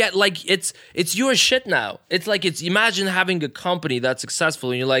 because you get like, it's your shit now. It's like, imagine having a company that's successful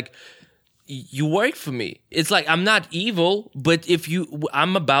and you're like, you work for me. It's like, I'm not evil, but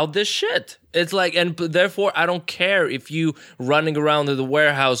I'm about this shit. It's like, and therefore I don't care if you running around in the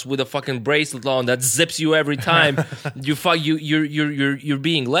warehouse with a fucking bracelet on that zips you every time you're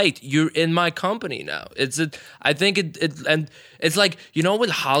being late. You're in my company now. I think and it's like, you know, with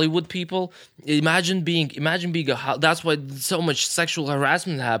Hollywood people, imagine being that's why so much sexual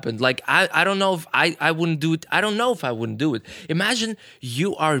harassment happened. Like I don't know if I wouldn't do it. I don't know if I wouldn't do it. Imagine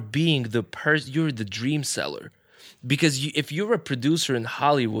you are being you're the dream seller. Because if you're a producer in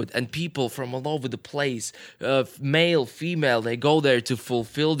Hollywood and people from all over the place, male, female, they go there to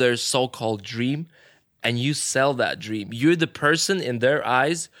fulfill their so-called dream and you sell that dream. You're the person in their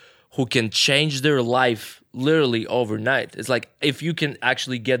eyes who can change their life literally overnight. It's like if you can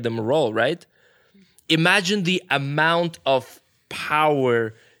actually get them a role, right? Imagine the amount of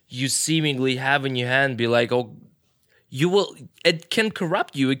power you seemingly have in your hand. Be like, oh, it can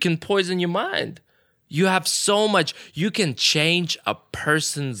corrupt you. It can poison your mind. You have so much. You can change a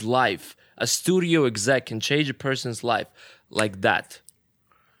person's life. A studio exec can change a person's life like that.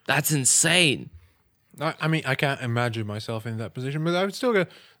 That's insane. I mean, I can't imagine myself in that position, but I would still go,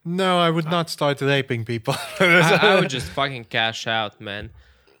 no, I would not start raping people. I would just fucking cash out, man.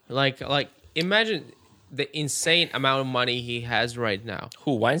 Like imagine the insane amount of money he has right now.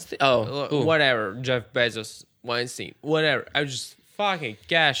 Who, Weinstein? Oh, who? Whatever, Jeff Bezos, Weinstein, whatever. I would just fucking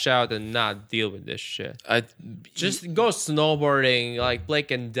cash out and not deal with this shit. Just go snowboarding like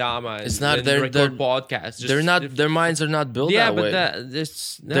Blake and Dama. It's not and they're record podcasts. Just, they're not. Their minds are not built Yeah, that but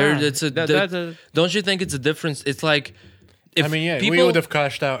way. Don't you think it's a difference? It's like. If I mean, yeah, people, we would have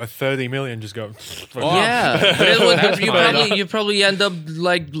cashed out a 30 million. Just go. Yeah, but you probably end up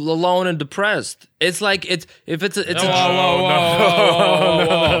like alone and depressed. It's like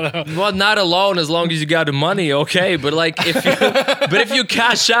well, not alone as long as you got the money, okay. But like if you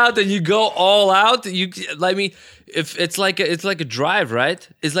cash out and you go all out, if it's like a drive, right?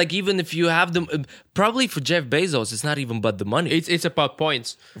 It's like even if you have them, probably for Jeff Bezos, it's not even about the money. It's about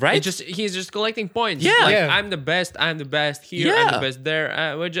points, right? He's just collecting points. Yeah. Like, Yeah. I'm the best here. Yeah. I'm the best there.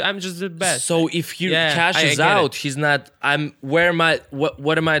 I'm just the best. So if he Yeah, cashes I get out, it. he's not.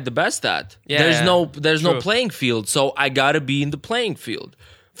 What am I the best at? Yeah, there's no true. playing field. So I gotta be in the playing field.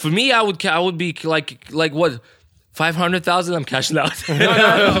 For me, I would be like what 500,000, I'm cashing out.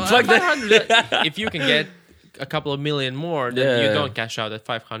 No, Fuck that. 500, if you can get a couple of million more, then Yeah. you don't cash out at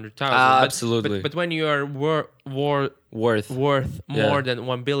 500,000. Absolutely. But when you are worth Worth. more Yeah. than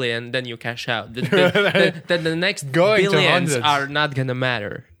 1 billion, then you cash out. Then the next Going to billions hundreds. are not gonna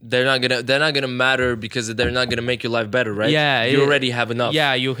matter. They're not gonna matter because they're not gonna make your life better, right? Yeah, You it- already have enough.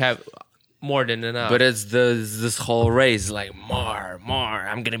 Yeah, you have more than enough. But it's this whole race, like more.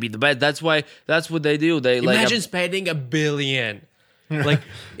 I'm gonna be the best. That's what they do. They imagine like. spending $1 billion. Like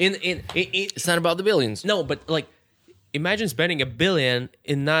in It's not about the billions. no, but like imagine spending $1 billion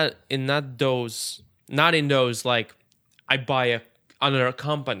in not in those like I buy another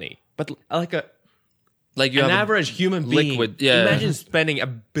company, but like Like you an have average human being. liquid, yeah. Imagine spending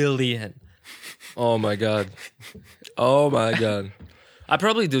 $1 billion. Oh my god. Oh my god. I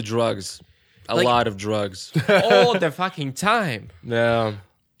probably do drugs. A Like- lot of drugs. all the fucking time. Yeah.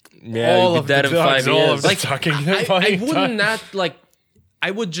 Yeah. all you'd of be dead the in 5 drugs, all years. of the talking. I would not like. I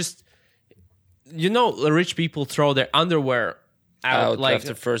would just, rich people throw their underwear out, Out like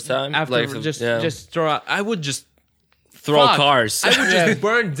after first time? After Like, yeah. just throw out. I would just Throw fuck. cars. I would just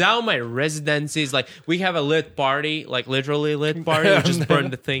burn down my residencies. Like we have a lit party, like literally lit party. We just burn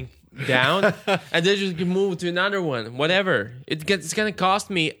the thing down, and then just move to another one. Whatever. It's gonna cost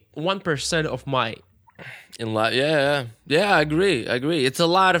me 1% of my. In life, yeah. I agree. It's a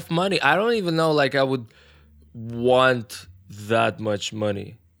lot of money. I don't even know. Like, I would want that much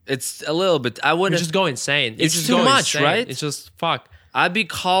money. It's a little bit. I You wouldn't. just go insane. You It's just too go much, insane. right? It's just fuck. I'd be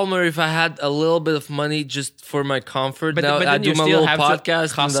calmer if I had a little bit of money just for my comfort. Now I then do you my still little have podcast.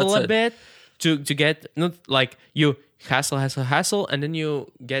 to hustle and a that's it. bit to get not like you hustle, and then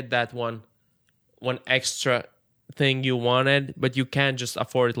you get that one extra thing you wanted, but you can't just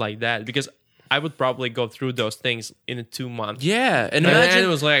afford it like that because I would probably go through those things in 2 months. Yeah, and And imagine it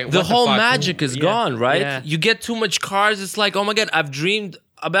was like, the what the whole fuck? magic is Yeah, gone, right? yeah. You get too much cars. It's like, oh my god, I've dreamed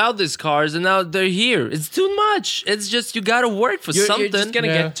about these cars, and now they're here. It's too much. It's just you got to work for You're something. just gonna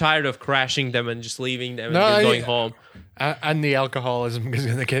Yeah. get tired of crashing them and just leaving them No, and just I- going home. And the alcoholism is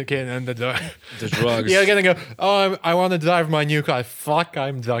gonna get in the door. the drugs. You're gonna go. Oh, I want to drive my new car. Fuck,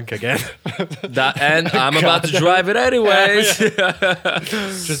 I'm drunk again. And I'm about to drive it anyways.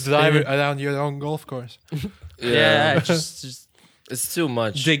 Just drive it around your own golf course. Yeah, just It's too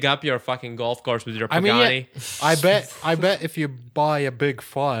much. dig up your fucking golf course with your I Pagani. mean, yeah, I bet if you buy a big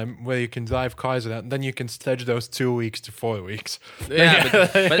farm where you can drive cars around, then you can stretch those 2 weeks to 4 weeks. Yeah,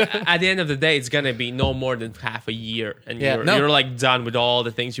 but at the end of the day, it's gonna be no more than half a year, and Yeah, you're, no. you're like done with all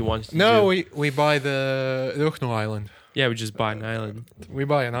the things you want to do. No, we buy the Ruchno Island. Yeah, we just buy an island. We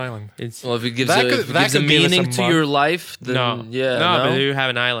buy an island. It's Well, if it gives That a, could- if it that gives a could give us meaning a to month. your life, then no, yeah, but you have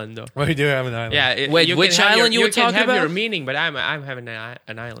an island though. We do have an island. Yeah. Wait, you which can have island you you were can talking have your about? meaning, but I'm having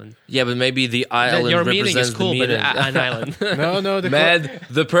an island. Yeah, but maybe the island Your meaning represents is cool, the but meaning. an island. No, the Man,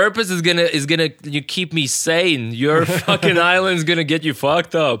 the purpose is gonna you keep me sane. Your fucking island's gonna get you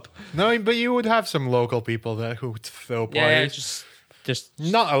fucked up. no, but you would have some local people there who would throw parties. Yeah, just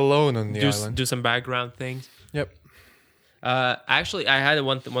Not alone on the island. do some background things. Yep. Actually, I had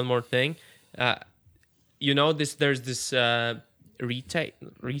one more thing. There's this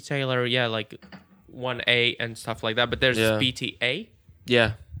retailer, yeah, like 1A and stuff like that. But there's Yeah. PTA.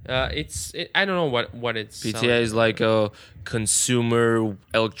 Yeah. I don't know what it's. PTA is like a consumer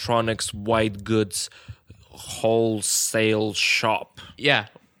electronics white goods wholesale shop. Yeah,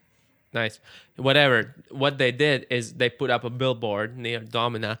 nice. Whatever. What they did is they put up a billboard near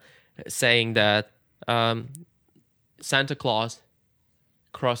Domina saying that Santa Claus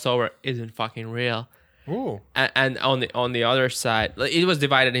crossover isn't fucking real. Ooh. And on the other side, like, it was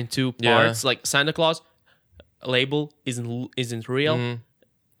divided in two Yeah. parts. Like Santa Claus label isn't real,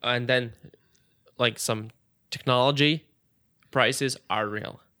 and then like some technology prices are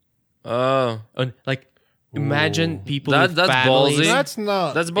real. Oh, And like imagine people That- with that's families. ballsy. That's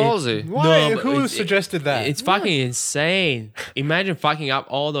not. that's ballsy. Why? No, but Who it's- suggested that? It's fucking insane. Imagine fucking up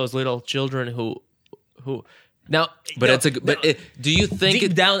all those little children who now. But no, it's a. But do you think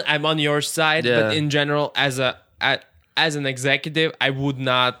deep it? down, I'm on your side. Yeah. But in general, as an executive, I would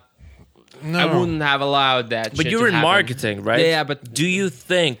not. no. I wouldn't have allowed that. But shit you're to in happen. marketing, right? Yeah, but do you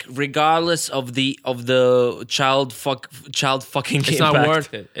think, regardless of the child fucking, it's not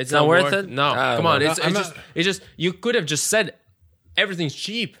worth it. It's not worth it? No, I don't come on. know. It's just you could have just said everything's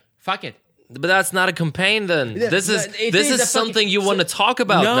cheap. Fuck it. But that's not a campaign. Then this is it this is is a fucking- something you want to talk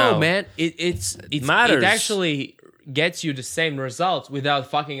about No, now. man. It's matters. It actually gets you the same results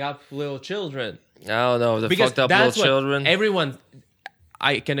without fucking up little children. I don't know the Because fucked up little that's what children. everyone,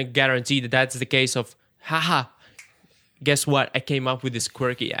 I can guarantee that's the case of, haha, guess what? I came up with this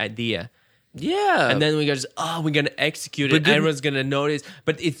quirky idea. Yeah. And then we're gonna execute But it. good- Everyone's gonna notice,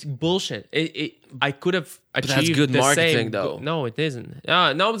 but it's bullshit. I could have achieved that's good the marketing, same though. No, it isn't.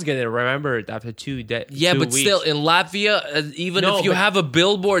 No one's gonna remember it after 2 days. Yeah, but still, in Latvia, even No, if you but- have a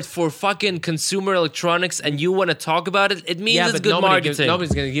billboard for fucking consumer electronics and you want to talk about it, it means it's good marketing.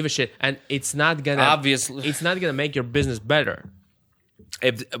 Nobody's gonna give a shit, and it's not gonna. Obviously. it's not gonna make your business better.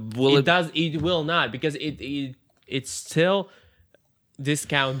 Will It does. It will not, because it's still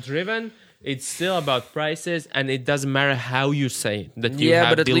discount driven. It's still about prices, and it doesn't matter how you say that you Yeah, have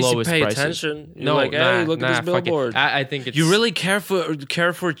but at the least you lowest pay prices. attention. You're No, like, hey, look at this fuck it. billboard. I think it's You really care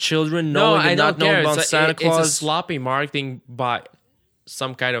for children no, knowing I and don't not knowing care. about It's Santa it's a Claus? sloppy marketing by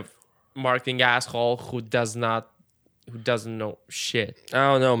some kind of marketing asshole who doesn't know shit. I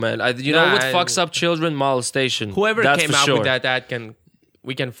don't know, man. You know what Nah, fucks up children? Molestation. Whoever That's came for out sure. with that,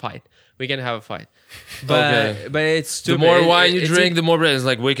 we can fight. We can have a fight. But Okay. but it's The stupid. more wine you It's- drink, the more it's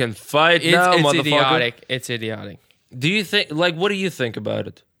like we can fight now, it's motherfucker. idiotic. It's idiotic. Do you think? Like, what do you think about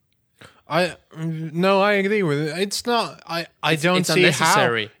it? I agree with it. It's not. I don't it's see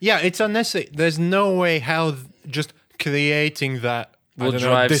unnecessary. how. Yeah, it's unnecessary. There's no way how just creating that Will I don't know,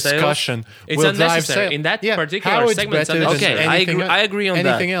 drive sales? discussion It's will drive unnecessary. sales. In that Yeah, particular how it's segment, it's better than unnecessary. Okay, anything I agree on that.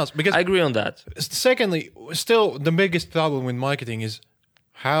 anything else because I agree on that. secondly, still the biggest problem with marketing is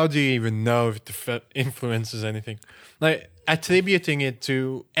how do you even know if the influences anything? Like attributing it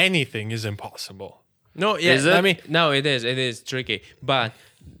to anything is impossible. No, yeah, Is it? I mean, no, it is. It is tricky. But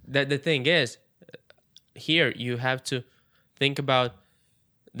the thing is, here you have to think about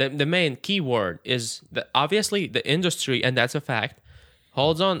the main keyword is that obviously the industry, and that's a fact,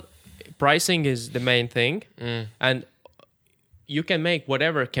 holds on. Pricing is the main thing, and you can make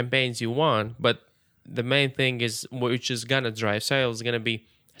whatever campaigns you want, but the main thing is which is gonna drive sales is gonna be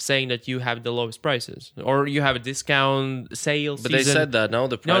saying that you have the lowest prices or you have a discount sales. But they said that, no?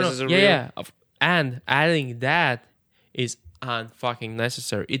 The prices are real. Yeah. And adding that is unfucking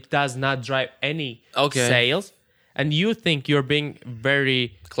necessary. It does not drive any Okay. sales. And you think you're being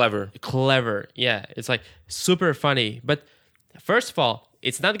very Clever. Yeah, it's like super funny. But first of all,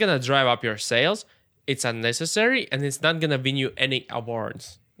 it's not gonna drive up your sales. It's unnecessary, and it's not gonna win you any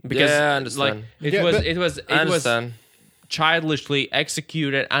awards. Because Yeah, I understand. Like Yeah, but- it was I understand. childishly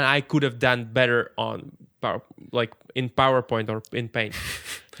executed, and I could have done better on in PowerPoint or in Paint,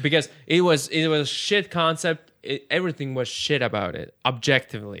 because it was shit concept. Everything was shit about it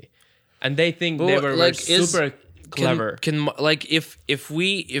objectively, and they think they But, were like, super clever. Can like if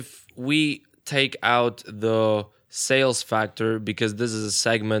we take out the sales factor, because this is a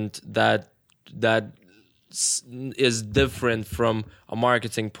segment that is different from a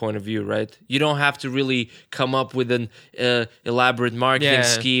marketing point of view, right? You don't have to really come up with an elaborate marketing Yeah.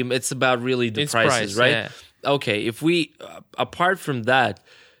 scheme. It's about really the It's prices, price, right? yeah. Okay, if we apart from that,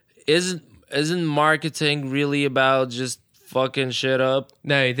 isn't marketing really about just fucking shit up?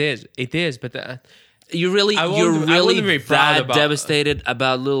 No, it is, but You're I really wouldn't be proud that about- devastated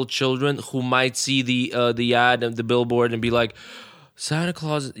about little children who might see the ad and the billboard and be like, Santa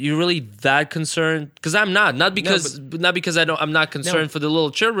Claus. You're really that concerned? Because I'm not because I'm not concerned for the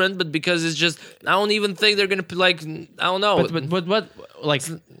little children, but because it's just I don't even think they're gonna like I don't know. but what like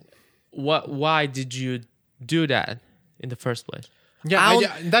what? Why did you do that in the first place?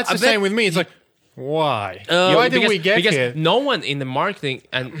 That's the same with me. It's like, why? Why did we get because here? no one in the marketing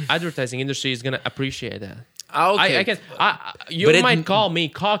and advertising industry is gonna appreciate that. Okay. I can. You But might call me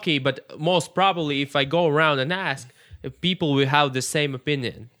cocky, but most probably, if I go around and ask, people will have the same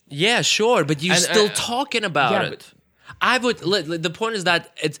opinion. Yeah, sure, but you're And, still talking about yeah, it. but- I would. The point is that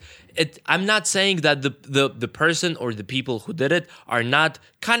I'm not saying that the person or the people who did it are not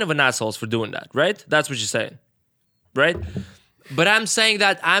kind of an assholes for doing that, right? That's what you're saying, right? But I'm saying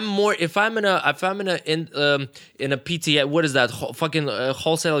that I'm more if I'm in a PTA. What is that? Fucking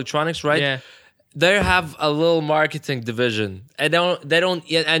wholesale electronics, right? Yeah. They have a little marketing division, and they don't.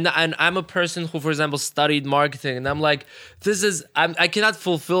 And I'm a person who, for example, studied marketing, and I'm like, I cannot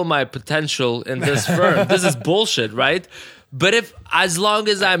fulfill my potential in this firm. This is bullshit, right? But as long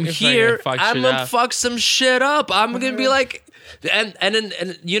as I'm If I here, fuck I'm shit gonna up. fuck some shit up. I'm gonna be like, and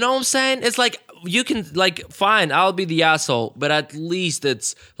you know what I'm saying? It's like you can like fine, I'll be the asshole, but at least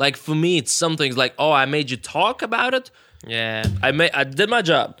it's like for me, it's something like, oh, I made you talk about it. Yeah. I did my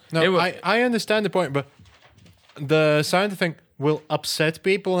job. No, I understand the point, but the Santa thing will upset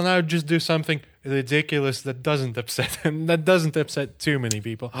people, and I would just do something ridiculous that doesn't upset too many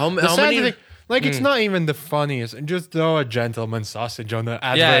people. How The many- Santa thing, Like it's not even the funniest. And just throw a gentleman sausage on the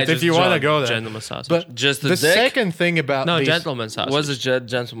advert Yeah, if just you want to draw go there. Gentleman sausage. But Just the the dick? second thing about no, these, gentleman sausage. What's a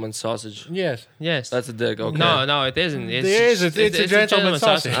gentleman sausage? yes, Yes. That's a dick. Okay. No, it isn't. It is. It's a gentleman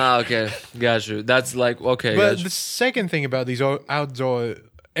sausage. Ah, okay. Got you. That's like okay. but Got you. the second thing about these outdoor,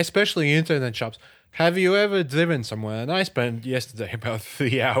 especially internet shops. Have you ever driven somewhere? And I spent yesterday about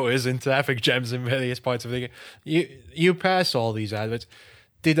 3 hours in traffic jams in various parts of the. You pass all these adverts.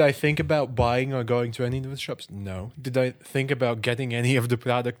 Did I think about buying or going to any of the shops? No. Did I think about getting any of the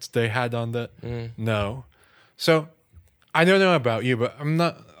products they had on the? No. So, I don't know about you, but I'm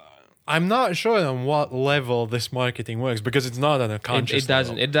not sure on what level this marketing works because it's not on a conscious.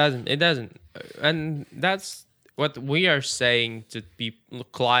 It doesn't. And that's what we are saying to people,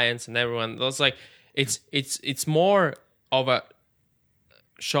 clients, and everyone. It's like it's more of a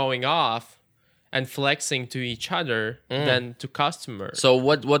showing off and flexing to each other than to customers. So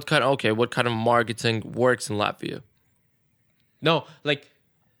what kind of marketing works in Latvia? No, like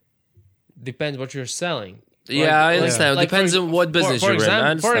depends what you're selling. Yeah, I understand. Like, Depends on what business you're in.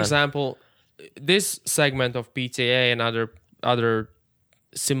 I understand. For example, this segment of PTA and other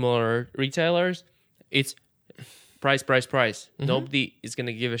similar retailers, it's price. Mm-hmm. Nobody is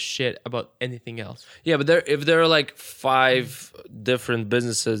gonna give a shit about anything else. Yeah, but if there are like 5 different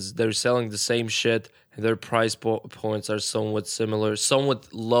businesses, they're selling the same shit, and their price points are somewhat similar,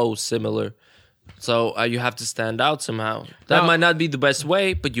 somewhat low similar. So you have to stand out somehow. That might not be the best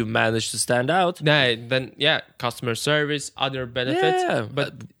way, but you manage to stand out. Then customer service, other benefits. Yeah,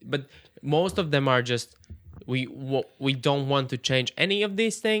 but most of them are just we don't want to change any of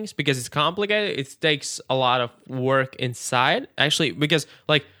these things because it's complicated. It takes a lot of work inside, actually, because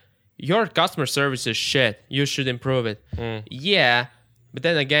like your customer service is shit. You should improve it. Yeah, but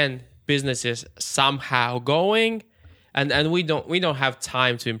then again, business is somehow going, and we don't have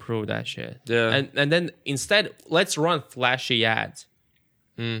time to improve that shit. Yeah, and then instead, let's run flashy ads.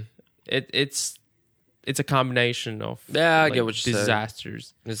 It's a combination of I get what you're saying.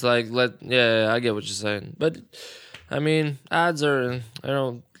 disasters. It's like I get what you're saying, but I mean, ads are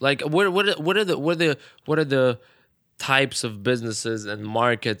like what are the types of businesses and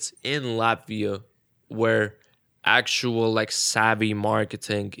markets in Latvia where actual like savvy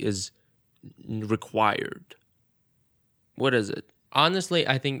marketing is required? What is it? Honestly,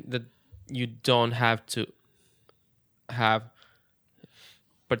 I think that you don't have to have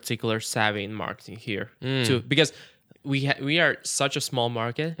particular savvy in marketing here too, because we are such a small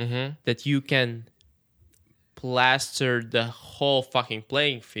market that you can plaster the whole fucking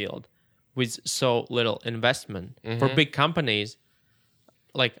playing field with so little investment. For big companies,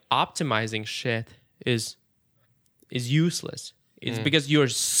 like optimizing shit is useless. It's because you're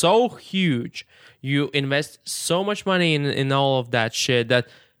so huge, you invest so much money in all of that shit that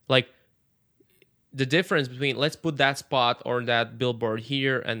like the difference between let's put that spot or that billboard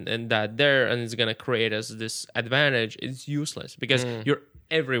here and that there, and it's gonna create us this advantage, is useless because you're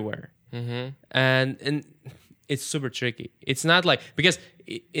everywhere, and it's super tricky. It's not like because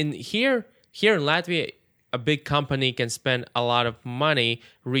in here in Latvia, a big company can spend a lot of money,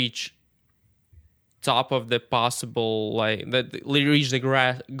 reach top of the possible reach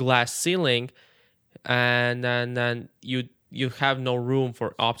the glass ceiling, and then you have no room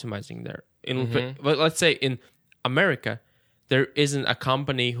for optimizing there. But let's say in America, there isn't a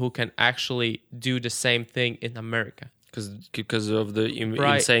company who can actually do the same thing in America because of the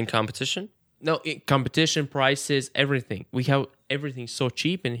insane competition. No, competition, prices, everything. We have everything so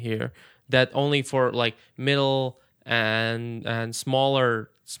cheap in here that only for like middle and smaller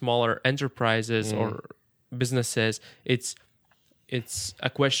enterprises or businesses, it's a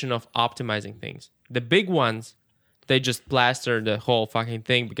question of optimizing things. The big ones, they just plaster the whole fucking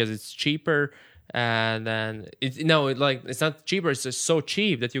thing because it's cheaper, and then it's not cheaper. It's just so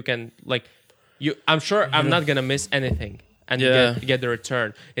cheap that you can I'm sure I'm not gonna miss anything and get the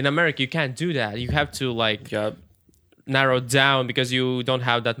return. In America, you can't do that. You have to narrow down because you don't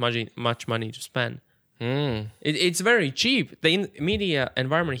have that much money to spend. It's very cheap. The media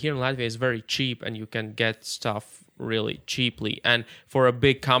environment here in Latvia is very cheap, and you can get stuff really cheaply. And for a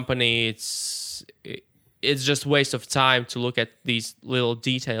big company, it's just waste of time to look at these little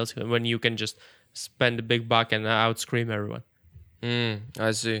details when you can just spend a big buck and outscream everyone.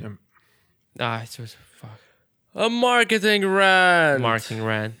 I see. It's just fuck. A marketing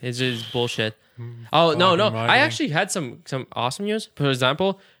rant. It's just bullshit. Oh no! I actually had some awesome news. For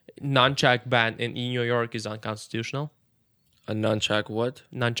example, nunchuck ban in New York is unconstitutional. A nunchuck what?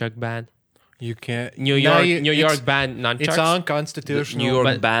 Nunchuck ban. You can't. New York banned nunchucks. It's unconstitutional. New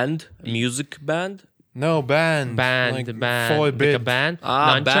York band, music band. No, banned. Banned, Like, banned, forbid. like a ban.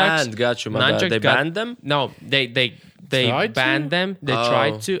 Ah, Nunchucks- banned. Got you, my bad. nunchucks They got- banned them? No, they Tried banned to? them. They Oh.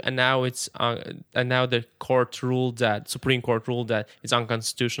 tried to, and now the court ruled that Supreme Court ruled that it's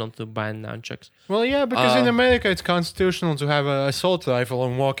unconstitutional to ban nunchucks. Well, yeah, because in America it's constitutional to have an assault rifle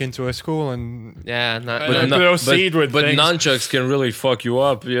and walk into a school and Yeah, not, But not- proceed with but things. nunchucks can really fuck you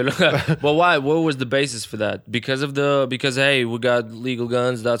up, you know. But why? What was the basis for that? Because hey, we got legal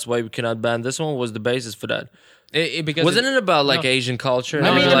guns. That's why we cannot ban this one. What was the basis for that? because Wasn't it about like no. Asian culture?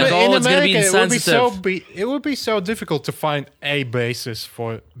 No, And no, they're no. like, in oh, it's gonna be America insensitive. it would be so difficult to find a basis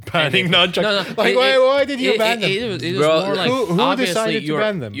for banning nunchucks. No, no. Like, why did you ban them? It was Bro, more like who obviously decided to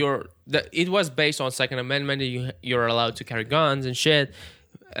ban them? It was based on Second Amendment that you're allowed to carry guns and shit,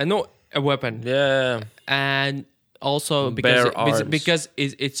 and no a weapon, Yeah. and also Bear arms. because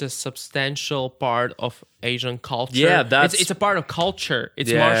it's a substantial part of Asian culture. Yeah, that's- it's a part of culture. It's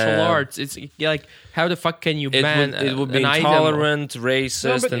Yeah. martial arts. It's like how the fuck can you ban It would be an item? intolerant,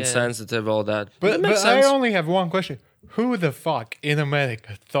 racist, but- insensitive, all that. But, That makes but I sense. only have one question. Who the fuck in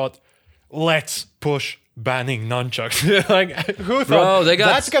America thought, let's push banning nunchucks? Like, who thought they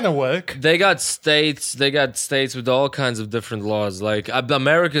got- that's gonna work? They got states. They got states with all kinds of different laws. Like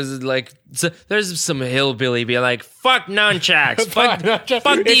America's like there's some hillbilly being like, "Fuck nunchucks, fuck, nunchucks.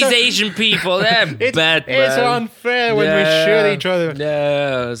 fuck It's these a- Asian people. They're bad, It's man." unfair when we shoot each other.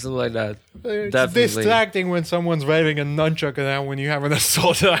 Yeah, something like that. It's Definitely. distracting when someone's waving a nunchuck around when you have an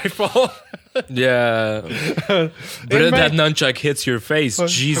assault rifle. Yeah, but if that nunchuck hits your face,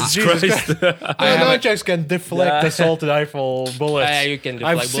 Jesus Jesus Christ. Nunchucks can deflect Yeah. assault rifle bullets. Yeah, you can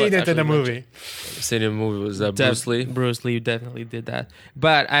I've deflect seen bullets, it in a actually, movie. Seen a movie was that Bruce Lee? Bruce Lee definitely did that.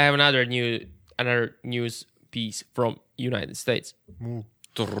 But I have another news piece from United States.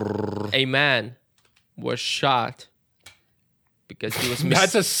 A man was shot because he was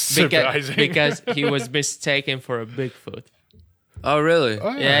That's a surprising. because he was mistaken for a Bigfoot. Oh, really? Oh,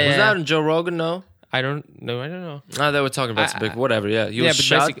 Yeah, Was yeah. that on Joe Rogan? No. I don't know. Oh, they were talking about some big whatever. Yeah, he was but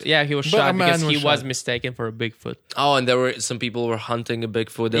shot. basically, he was But a shot man because was he was shot. mistaken for a Bigfoot. Oh, and there were some people were hunting a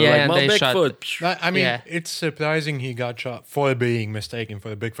Bigfoot. They were Yeah, like, and "My they shot- Bigfoot." I mean, Yeah. it's surprising he got shot for being mistaken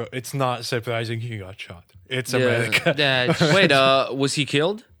for a Bigfoot. It's not surprising he got shot. It's America. Yeah, Wait, was he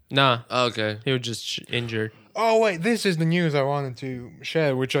killed? no, Oh, okay. he was just injured. Oh wait, this is the news I wanted to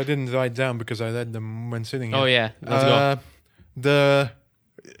share, which I didn't write down because I read them when sitting here. Oh yeah, let's go.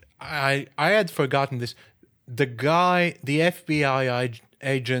 I had forgotten this. The guy, the FBI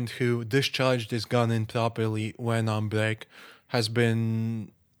agent who discharged his gun improperly when on break, has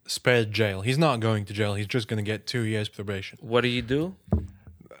been spared jail. He's not going to jail. He's just going to get 2 years probation. What did he do?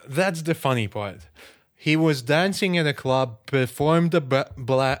 That's the funny part. He was dancing in a club, performed a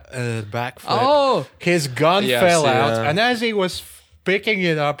backflip. Oh, His gun Yeah, fell see, out, yeah. and as he was picking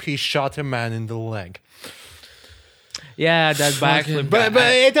it up, he shot a man in the leg. Yeah, that backflip. But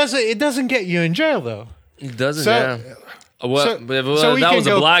it doesn't get you in jail though. it doesn't. So- Yeah. Well, so- well, so we that can was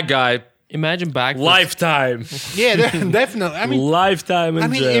a go- black guy. Imagine backflip. Lifetime. Yeah, definitely. I mean, Lifetime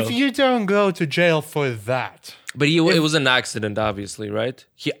in jail. if you don't go to jail for that, But it was an accident, obviously, right?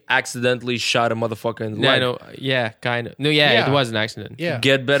 He accidentally shot a motherfucker in the Yeah, leg. no, yeah, kind of. No, yeah, Yeah. it was an accident. yeah.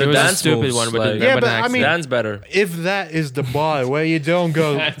 Get better It was a dance stupid moves, one, but like, it- Yeah, but but an I mean, dance better. if that is the bar where you don't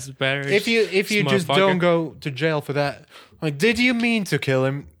go, That's better. if you just Motherfucker. don't go to jail for that, like, did you mean to kill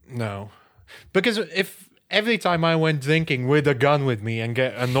him? No, because if every time I went drinking with a gun with me and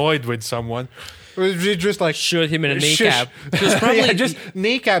get annoyed with someone, it was just like shoot him in a Shush. kneecap. Yeah, just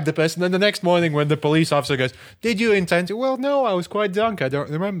kneecap the person. Then the next morning, when the police officer goes, "Did you intend to?" Well, no, I was quite drunk. I don't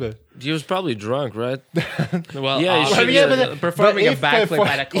remember. He was probably drunk, right? Well, Yeah, you should- obviously, yeah, but- performing but a if backflip perfor-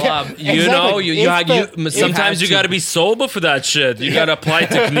 at a club. Yeah. You know, Exactly. sometimes you got to be sober for that shit. You got to apply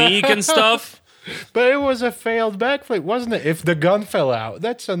technique and stuff. But it was a failed backflip, wasn't it? If the gun fell out,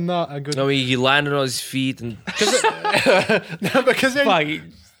 that's not a good. No, he landed on his feet and No, because Fuck,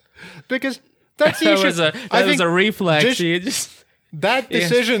 because that's the that issue. was a I that was think a reflex. just- You just that Yes,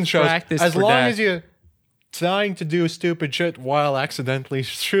 decision shows practice as for long that. as you're trying to do stupid shit while accidentally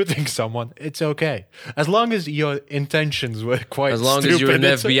shooting someone, it's okay. As long as your intentions were quite as long as stupid, you're an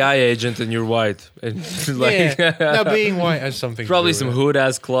it's FBI agent and you're white. And like, yeah. Now being white has something. probably to do some with hood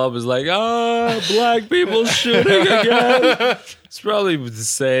ass club is like, black people shooting again. It's probably the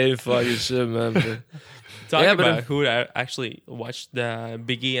same fucking shit, man. But- talking Yeah, but about who I actually watched the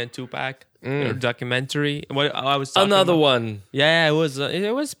Biggie and Tupac documentary. What I was talking Another about. one. Yeah, it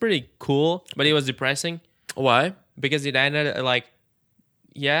was pretty cool, but it was depressing Why? because it ended like,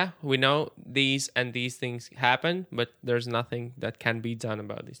 yeah, we know these and these things happen, but there's nothing that can be done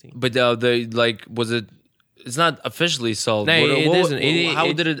about these things. But they like, was it It's not officially solved. No, it isn't.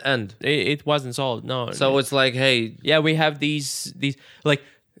 How did it end? It wasn't solved. No. So it's like, hey, yeah, we have these like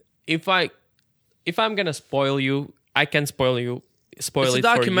if I'm gonna spoil you, I can spoil you. Spoil it's a it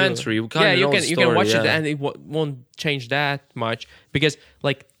documentary. For you. We kinda Yeah, you know can the you can story, watch it yeah. and it won't change that much because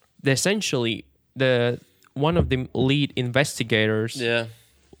like essentially the one of the lead investigators yeah,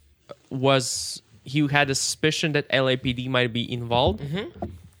 he had a suspicion that LAPD might be involved,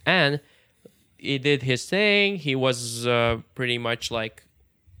 and he did his thing. He was pretty much like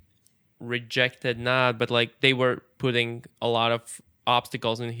rejected, not, but like they were putting a lot of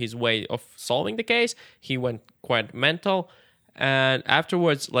obstacles in his way of solving the case. He went quite mental, and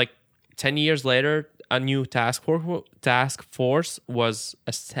afterwards, like 10 years later, a new task force was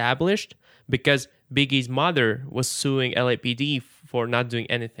established because Biggie's mother was suing LAPD for not doing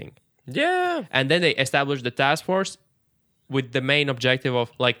anything. yeah. And then they established the task force with the main objective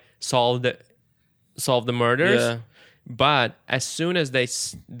of like solve the murders. Yeah. But as soon as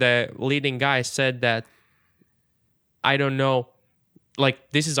the leading guy said that, I don't know,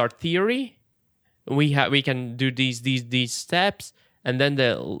 like this is our theory, we can do these steps, and then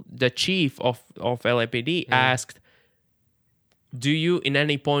the chief of LAPD asked, do you in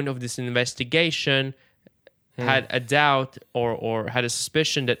any point of this investigation had a doubt or had a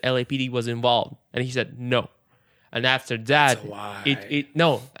suspicion that LAPD was involved? And he said no. And after that,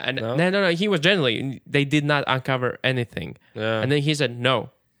 no. He was generally, they did not uncover anything. Yeah. And then he said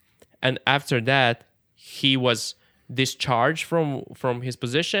no. And after that, he was discharged from his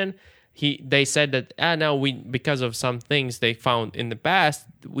position. They said that now because of some things they found in the past,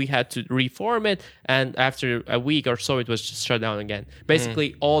 we had to reform it, and after a week or so it was just shut down again.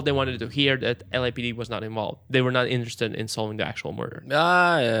 Basically all they wanted to hear that LAPD was not involved. They were not interested in solving the actual murder.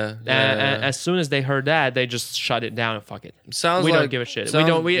 Yeah. And as soon as they heard that, they just shut it down and fuck it. Sounds we like, don't give a shit.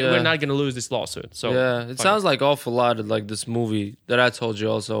 sounds- We're not gonna lose this lawsuit. So Yeah, it sounds like awful lot of like this movie that I told you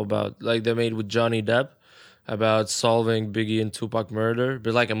also about, like they made with Johnny Depp about solving Biggie and Tupac murder,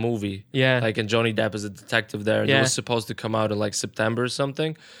 but like a movie. Yeah. Like, and Johnny Depp is a detective there, and it Yeah. was supposed to come out in like September or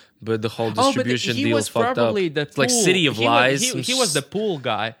something, but the whole but distribution he deal was fucked up. probably the It's like pool. City of Lies. He was the pool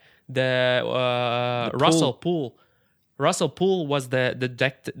guy. Russell Poole. Russell Poole was the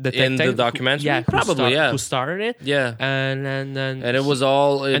detective In the documentary? Yeah, Probably, yeah. Who started it? Yeah. and it was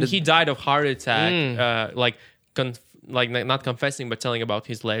all. and he died of heart attack. Not confessing, but telling about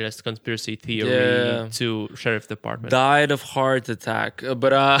his latest conspiracy theory Yeah. to sheriff department. died of heart attack,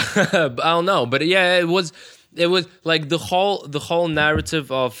 but I don't know, but yeah, it was like the whole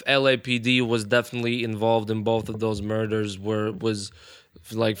narrative of LAPD was definitely involved in both of those murders, was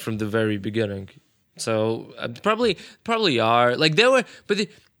like from the very beginning. So probably are like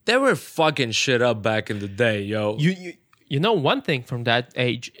they were fucking shit up back in the day, yo. You know one thing from that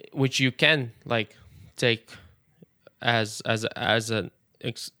age which you can like take as an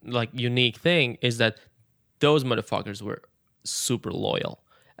unique thing is that those motherfuckers were super loyal,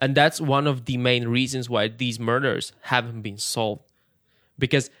 and that's one of the main reasons why these murders haven't been solved,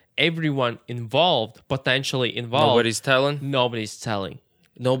 because everyone potentially involved, Nobody's telling.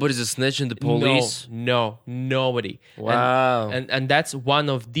 Nobody's A snitch in the police. No, nobody. Wow. And that's one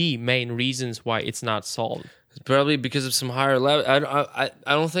of the main reasons why it's not solved. Probably because of some higher level. I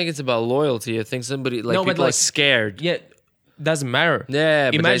don't think it's about loyalty. I think somebody like No, but people are like- scared. Yeah, doesn't matter. Yeah,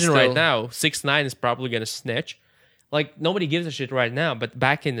 but they Imagine right still- now, 6ix9ine is probably gonna snitch. Like nobody gives a shit right now, but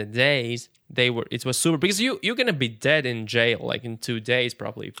back in the days, it was super, because you're gonna be dead in jail like in 2 days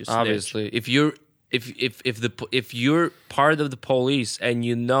probably if you snitch. Obviously, if you're part of the police and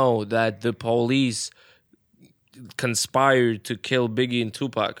you know that the police conspired to kill Biggie and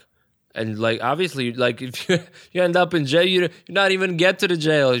Tupac, and like obviously, like if you end up in jail, you're not even get to the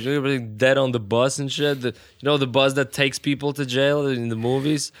jail. You're gonna be dead on the bus and shit. The bus that takes people to jail in the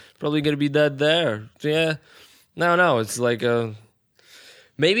movies, probably gonna be dead there. Yeah, no, it's like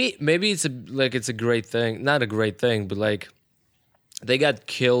maybe it's a great thing, not a great thing, but like they got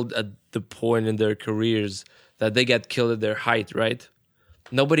killed at the point in their careers that they got killed at their height, right?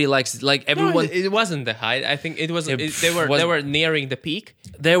 Nobody likes it. Like everyone. No, it wasn't the height. I think it was. It They was- were nearing the peak.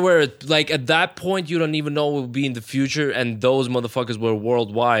 They were like at that point you don't even know what will be in the future, and those motherfuckers were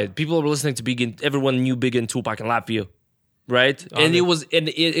worldwide. People were listening to everyone knew Big and Tupac in Latvia, right? And it was it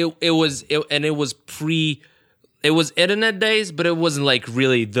was internet days, but it wasn't like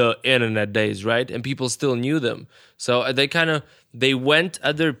really the internet days, right? And people still knew them, so they went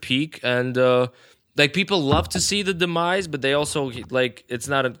at their peak, and like people love to see the demise, but they also like it's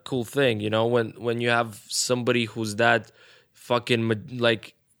not a cool thing, you know, when you have somebody who's that fucking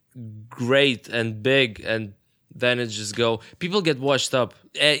like great and big and then it just go. People get washed up.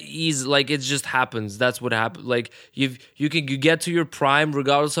 Easy, like it just happens. That's what happens. Like you get to your prime,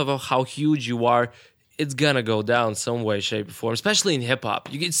 regardless of how huge you are, it's gonna go down some way, shape, or form. Especially in hip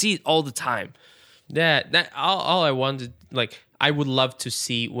hop, you can see it all the time. Yeah, that all I wanted, like, I would love to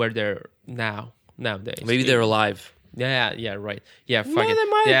see where they're nowadays. Maybe they're alive. Yeah, right. Yeah, fuck it. they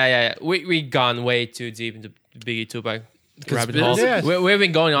might. Yeah. We gone way too deep into Biggie Tupac rabbit hole. Yes. We've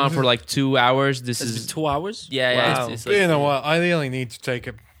been going on for like 2 hours. This It's is been 2 hours. yeah. Wow. It's You know what? I really need to take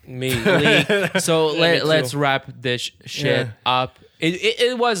a. Me. so me too. let's wrap this shit up.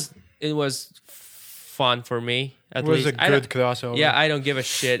 It was fun for me. At It was least. a good crossover. Yeah, I don't give a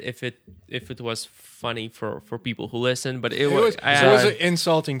shit if it was funny for people who listen, but it It was. was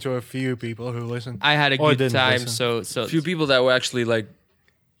insulting to a few people who listen. I had a or good didn't time. listen. So Few people that were actually like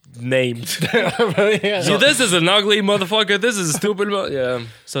named. Yeah. So this is an ugly motherfucker. This is a stupid. Yeah.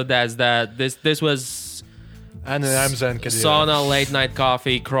 so that's that. This was And an Amazon Kadira. Sauna Late Night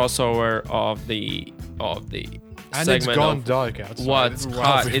Coffee crossover of the And segment it's gone of dark outside. what's Wow,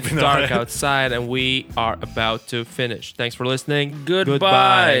 hot. we've It's been dark on it. outside, and we are about to finish. Thanks for listening.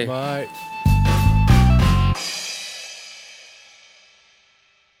 Goodbye. Goodbye. Bye.